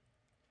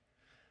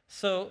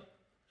 So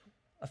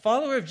a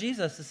follower of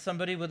Jesus is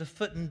somebody with a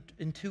foot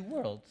in two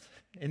worlds,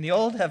 in the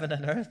old heaven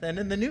and earth and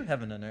in the new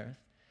heaven and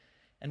earth.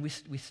 And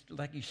we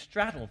like you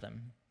straddle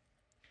them.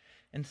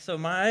 And so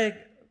my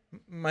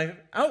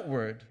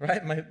outward,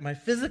 right, my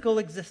physical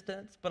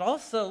existence, but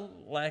also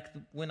like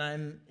when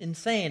I'm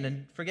insane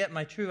and forget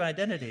my true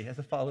identity as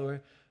a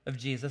follower of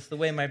Jesus, the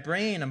way my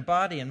brain and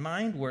body and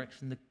mind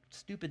works and the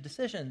stupid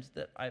decisions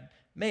that I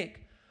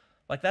make,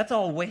 like that's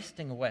all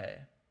wasting away.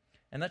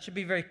 And that should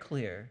be very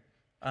clear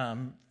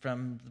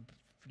from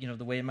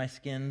the way my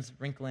skin's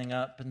wrinkling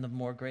up and the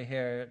more gray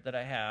hair that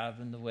I have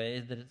and the way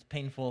that it's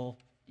painful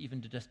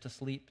even to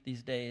sleep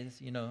these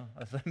days.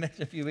 As I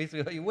mentioned a few weeks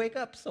ago, you wake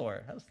up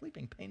sore. How's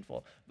sleeping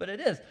painful? But it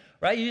is,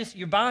 right?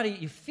 Your body,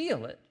 you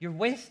feel it. You're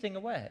wasting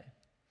away.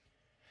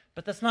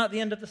 But that's not the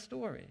end of the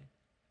story.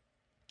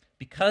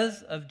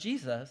 Because of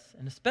Jesus,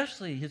 and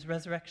especially his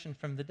resurrection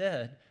from the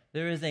dead,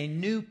 there is a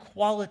new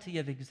quality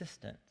of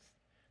existence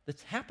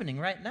that's happening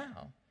right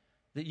now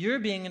that you're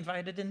being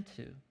invited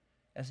into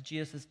as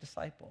Jesus'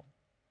 disciple,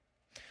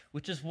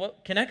 which is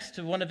what connects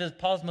to one of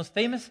Paul's most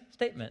famous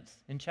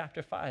statements in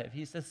chapter 5.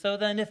 He says, "So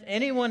then if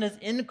anyone is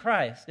in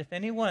Christ, if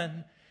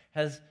anyone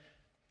has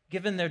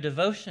given their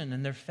devotion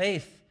and their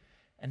faith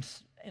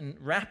and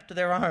wrapped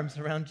their arms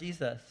around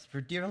Jesus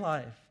for dear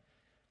life,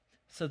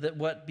 so that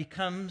what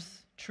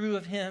becomes true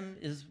of him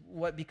is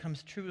what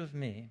becomes true of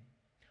me.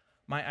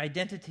 My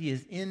identity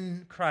is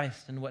in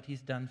Christ and what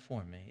he's done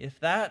for me. If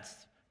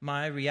that's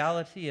my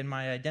reality and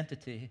my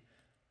identity,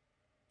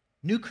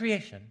 new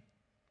creation.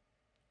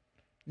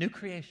 New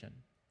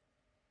creation.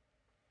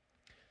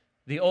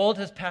 The old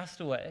has passed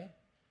away,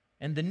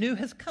 and the new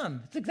has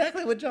come." It's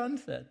exactly what John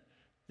said.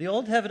 The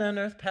old heaven and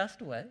earth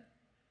passed away,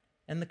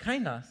 and the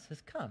kainos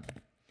has come.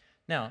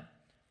 Now,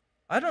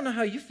 I don't know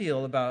how you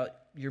feel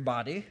about your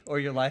body or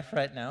your life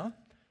right now,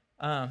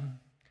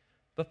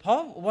 but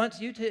Paul wants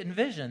you to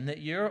envision that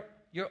your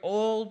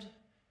old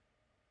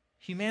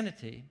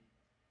humanity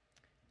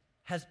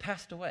has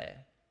passed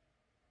away.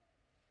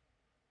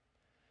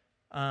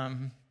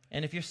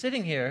 And if you're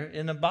sitting here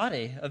in a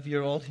body of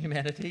your old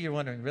humanity, you're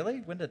wondering, really?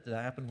 When did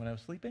that happen? When I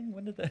was sleeping?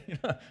 When did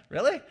that,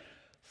 really?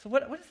 So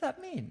what does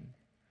that mean?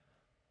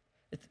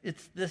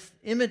 It's this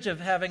image of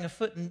having a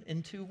foot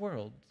in two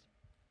worlds.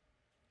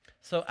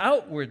 So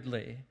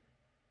outwardly,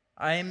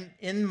 I'm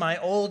in my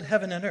old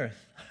heaven and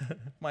earth,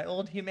 my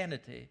old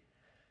humanity.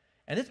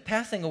 And it's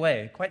passing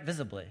away quite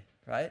visibly,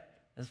 right?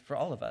 As for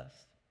all of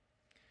us.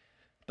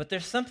 But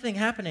there's something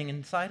happening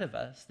inside of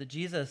us that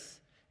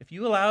Jesus, if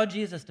you allow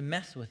Jesus to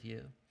mess with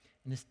you,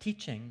 in his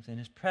teachings, in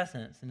his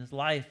presence, in his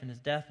life, in his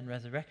death and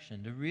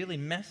resurrection, to really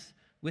mess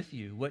with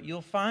you, what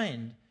you'll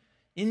find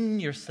in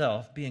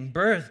yourself, being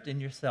birthed in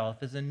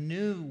yourself, is a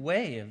new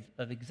way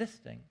of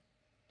existing.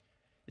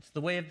 It's the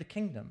way of the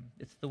kingdom.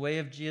 It's the way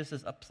of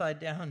Jesus'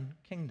 upside-down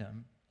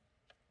kingdom.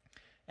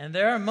 And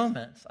there are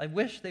moments, I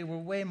wish they were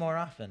way more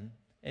often,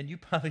 and you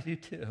probably do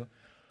too,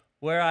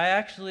 where I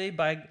actually,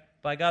 by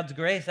God's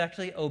grace,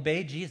 actually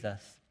obey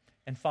Jesus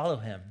and follow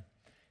him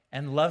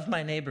and love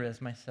my neighbor as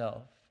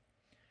myself.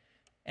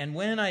 And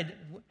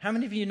how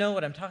many of you know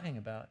what I'm talking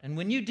about? And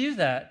when you do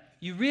that,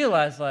 you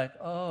realize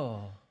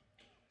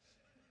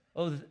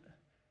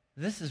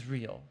this is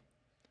real.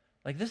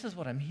 Like, this is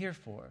what I'm here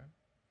for.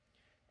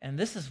 And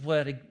this is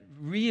what a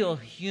real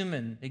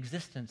human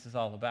existence is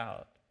all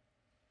about.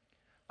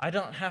 I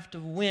don't have to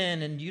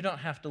win and you don't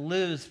have to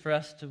lose for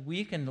us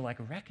we can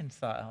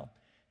reconcile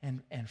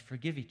and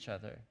forgive each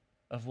other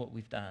of what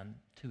we've done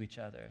to each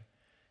other.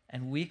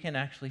 And we can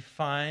actually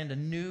find a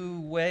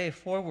new way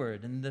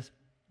forward in this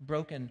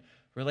broken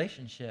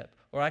relationship.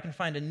 Or I can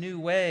find a new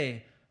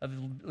way of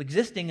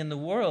existing in the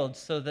world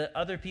so that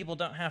other people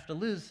don't have to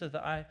lose so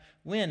that I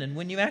win. And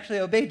when you actually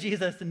obey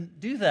Jesus and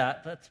do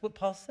that, that's what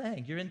Paul's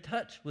saying. You're in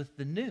touch with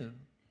the new.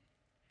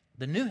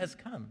 The new has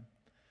come.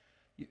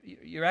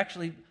 You're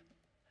actually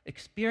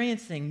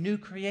experiencing new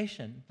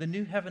creation, the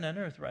new heaven and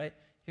earth right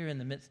here in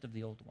the midst of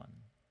the old one.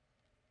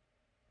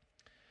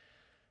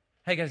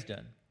 How you guys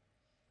doing?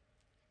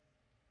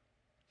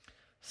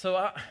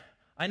 So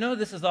I know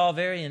this is all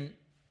very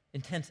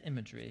intense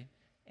imagery,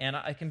 and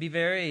I can be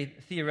very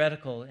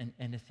theoretical and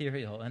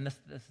ethereal, and this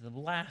is the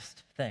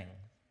last thing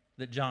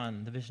that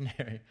John, the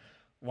visionary,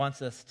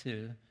 wants us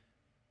to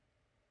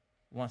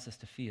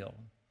feel.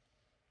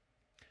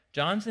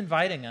 John's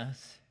inviting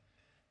us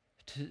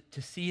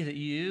to see that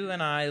you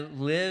and I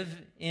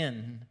live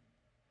in,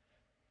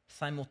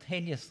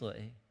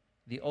 simultaneously,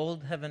 the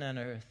old heaven and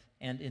earth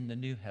and in the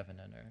new heaven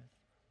and earth.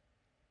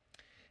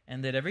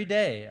 And that every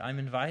day I'm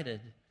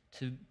invited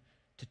to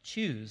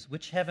choose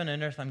which heaven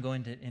and earth I'm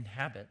going to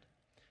inhabit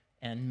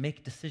and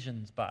make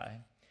decisions by,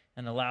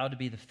 and allow to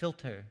be the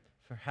filter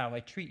for how I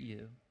treat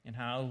you and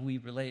how we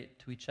relate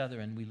to each other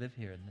and we live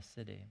here in the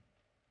city.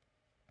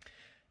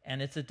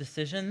 And it's a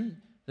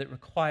decision that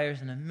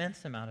requires an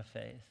immense amount of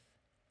faith.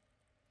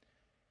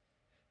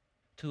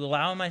 To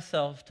allow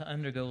myself to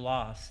undergo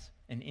loss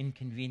and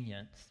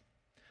inconvenience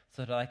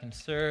so that I can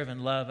serve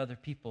and love other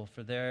people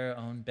for their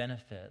own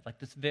benefit. Like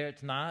this,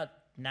 it's not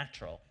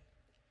natural.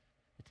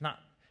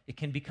 It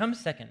can become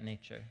second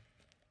nature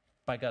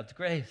by God's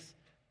grace,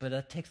 but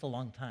that takes a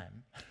long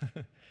time.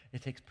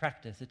 It takes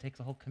practice. It takes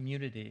a whole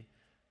community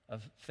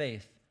of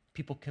faith,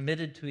 people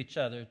committed to each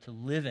other to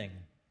living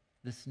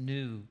this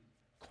new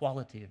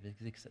quality of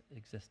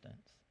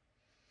existence.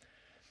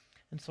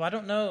 And so I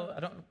don't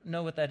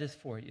know what that is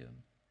for you.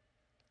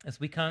 As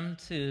we come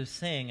to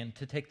sing and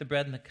to take the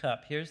bread and the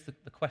cup, here's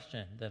the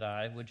question that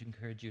I would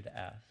encourage you to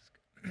ask.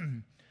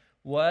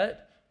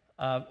 What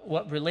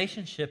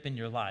relationship in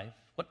your life,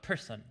 what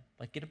person,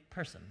 like get a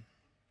person.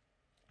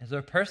 Is there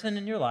a person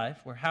in your life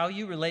where how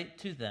you relate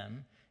to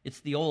them, it's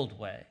the old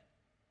way,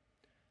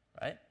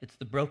 right? It's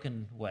the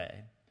broken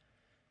way.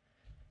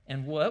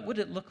 And what would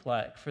it look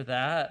like for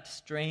that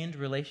strained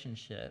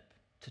relationship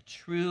to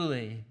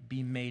truly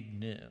be made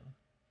new,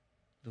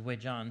 the way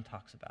John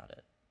talks about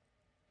it?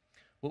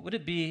 What would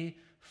it be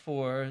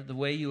for the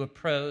way you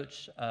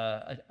approach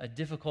a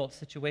difficult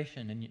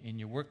situation in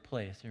your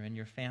workplace or in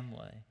your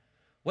family?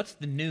 What's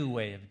the new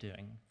way of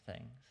doing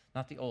things,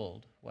 not the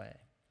old way?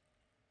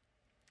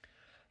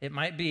 It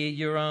might be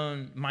your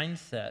own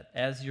mindset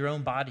as your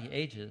own body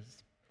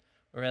ages,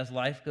 or as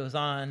life goes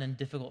on and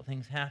difficult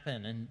things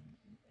happen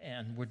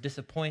and we're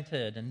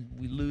disappointed and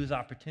we lose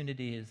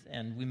opportunities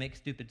and we make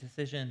stupid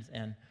decisions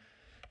and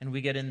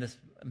we get in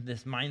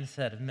this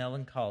mindset of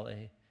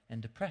melancholy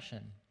and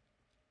depression.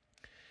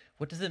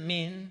 What does it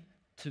mean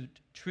to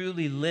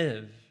truly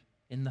live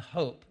in the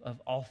hope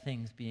of all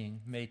things being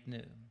made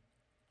new,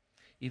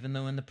 even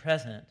though in the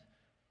present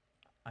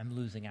I'm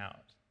losing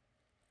out?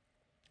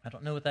 I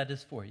don't know what that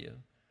is for you,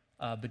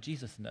 but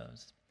Jesus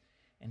knows,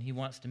 and he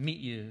wants to meet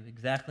you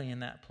exactly in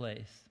that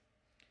place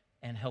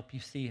and help you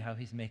see how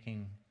he's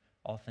making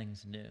all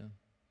things new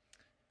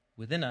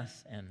within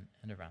us and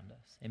around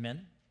us.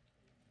 Amen?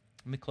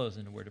 Let me close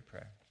in a word of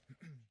prayer.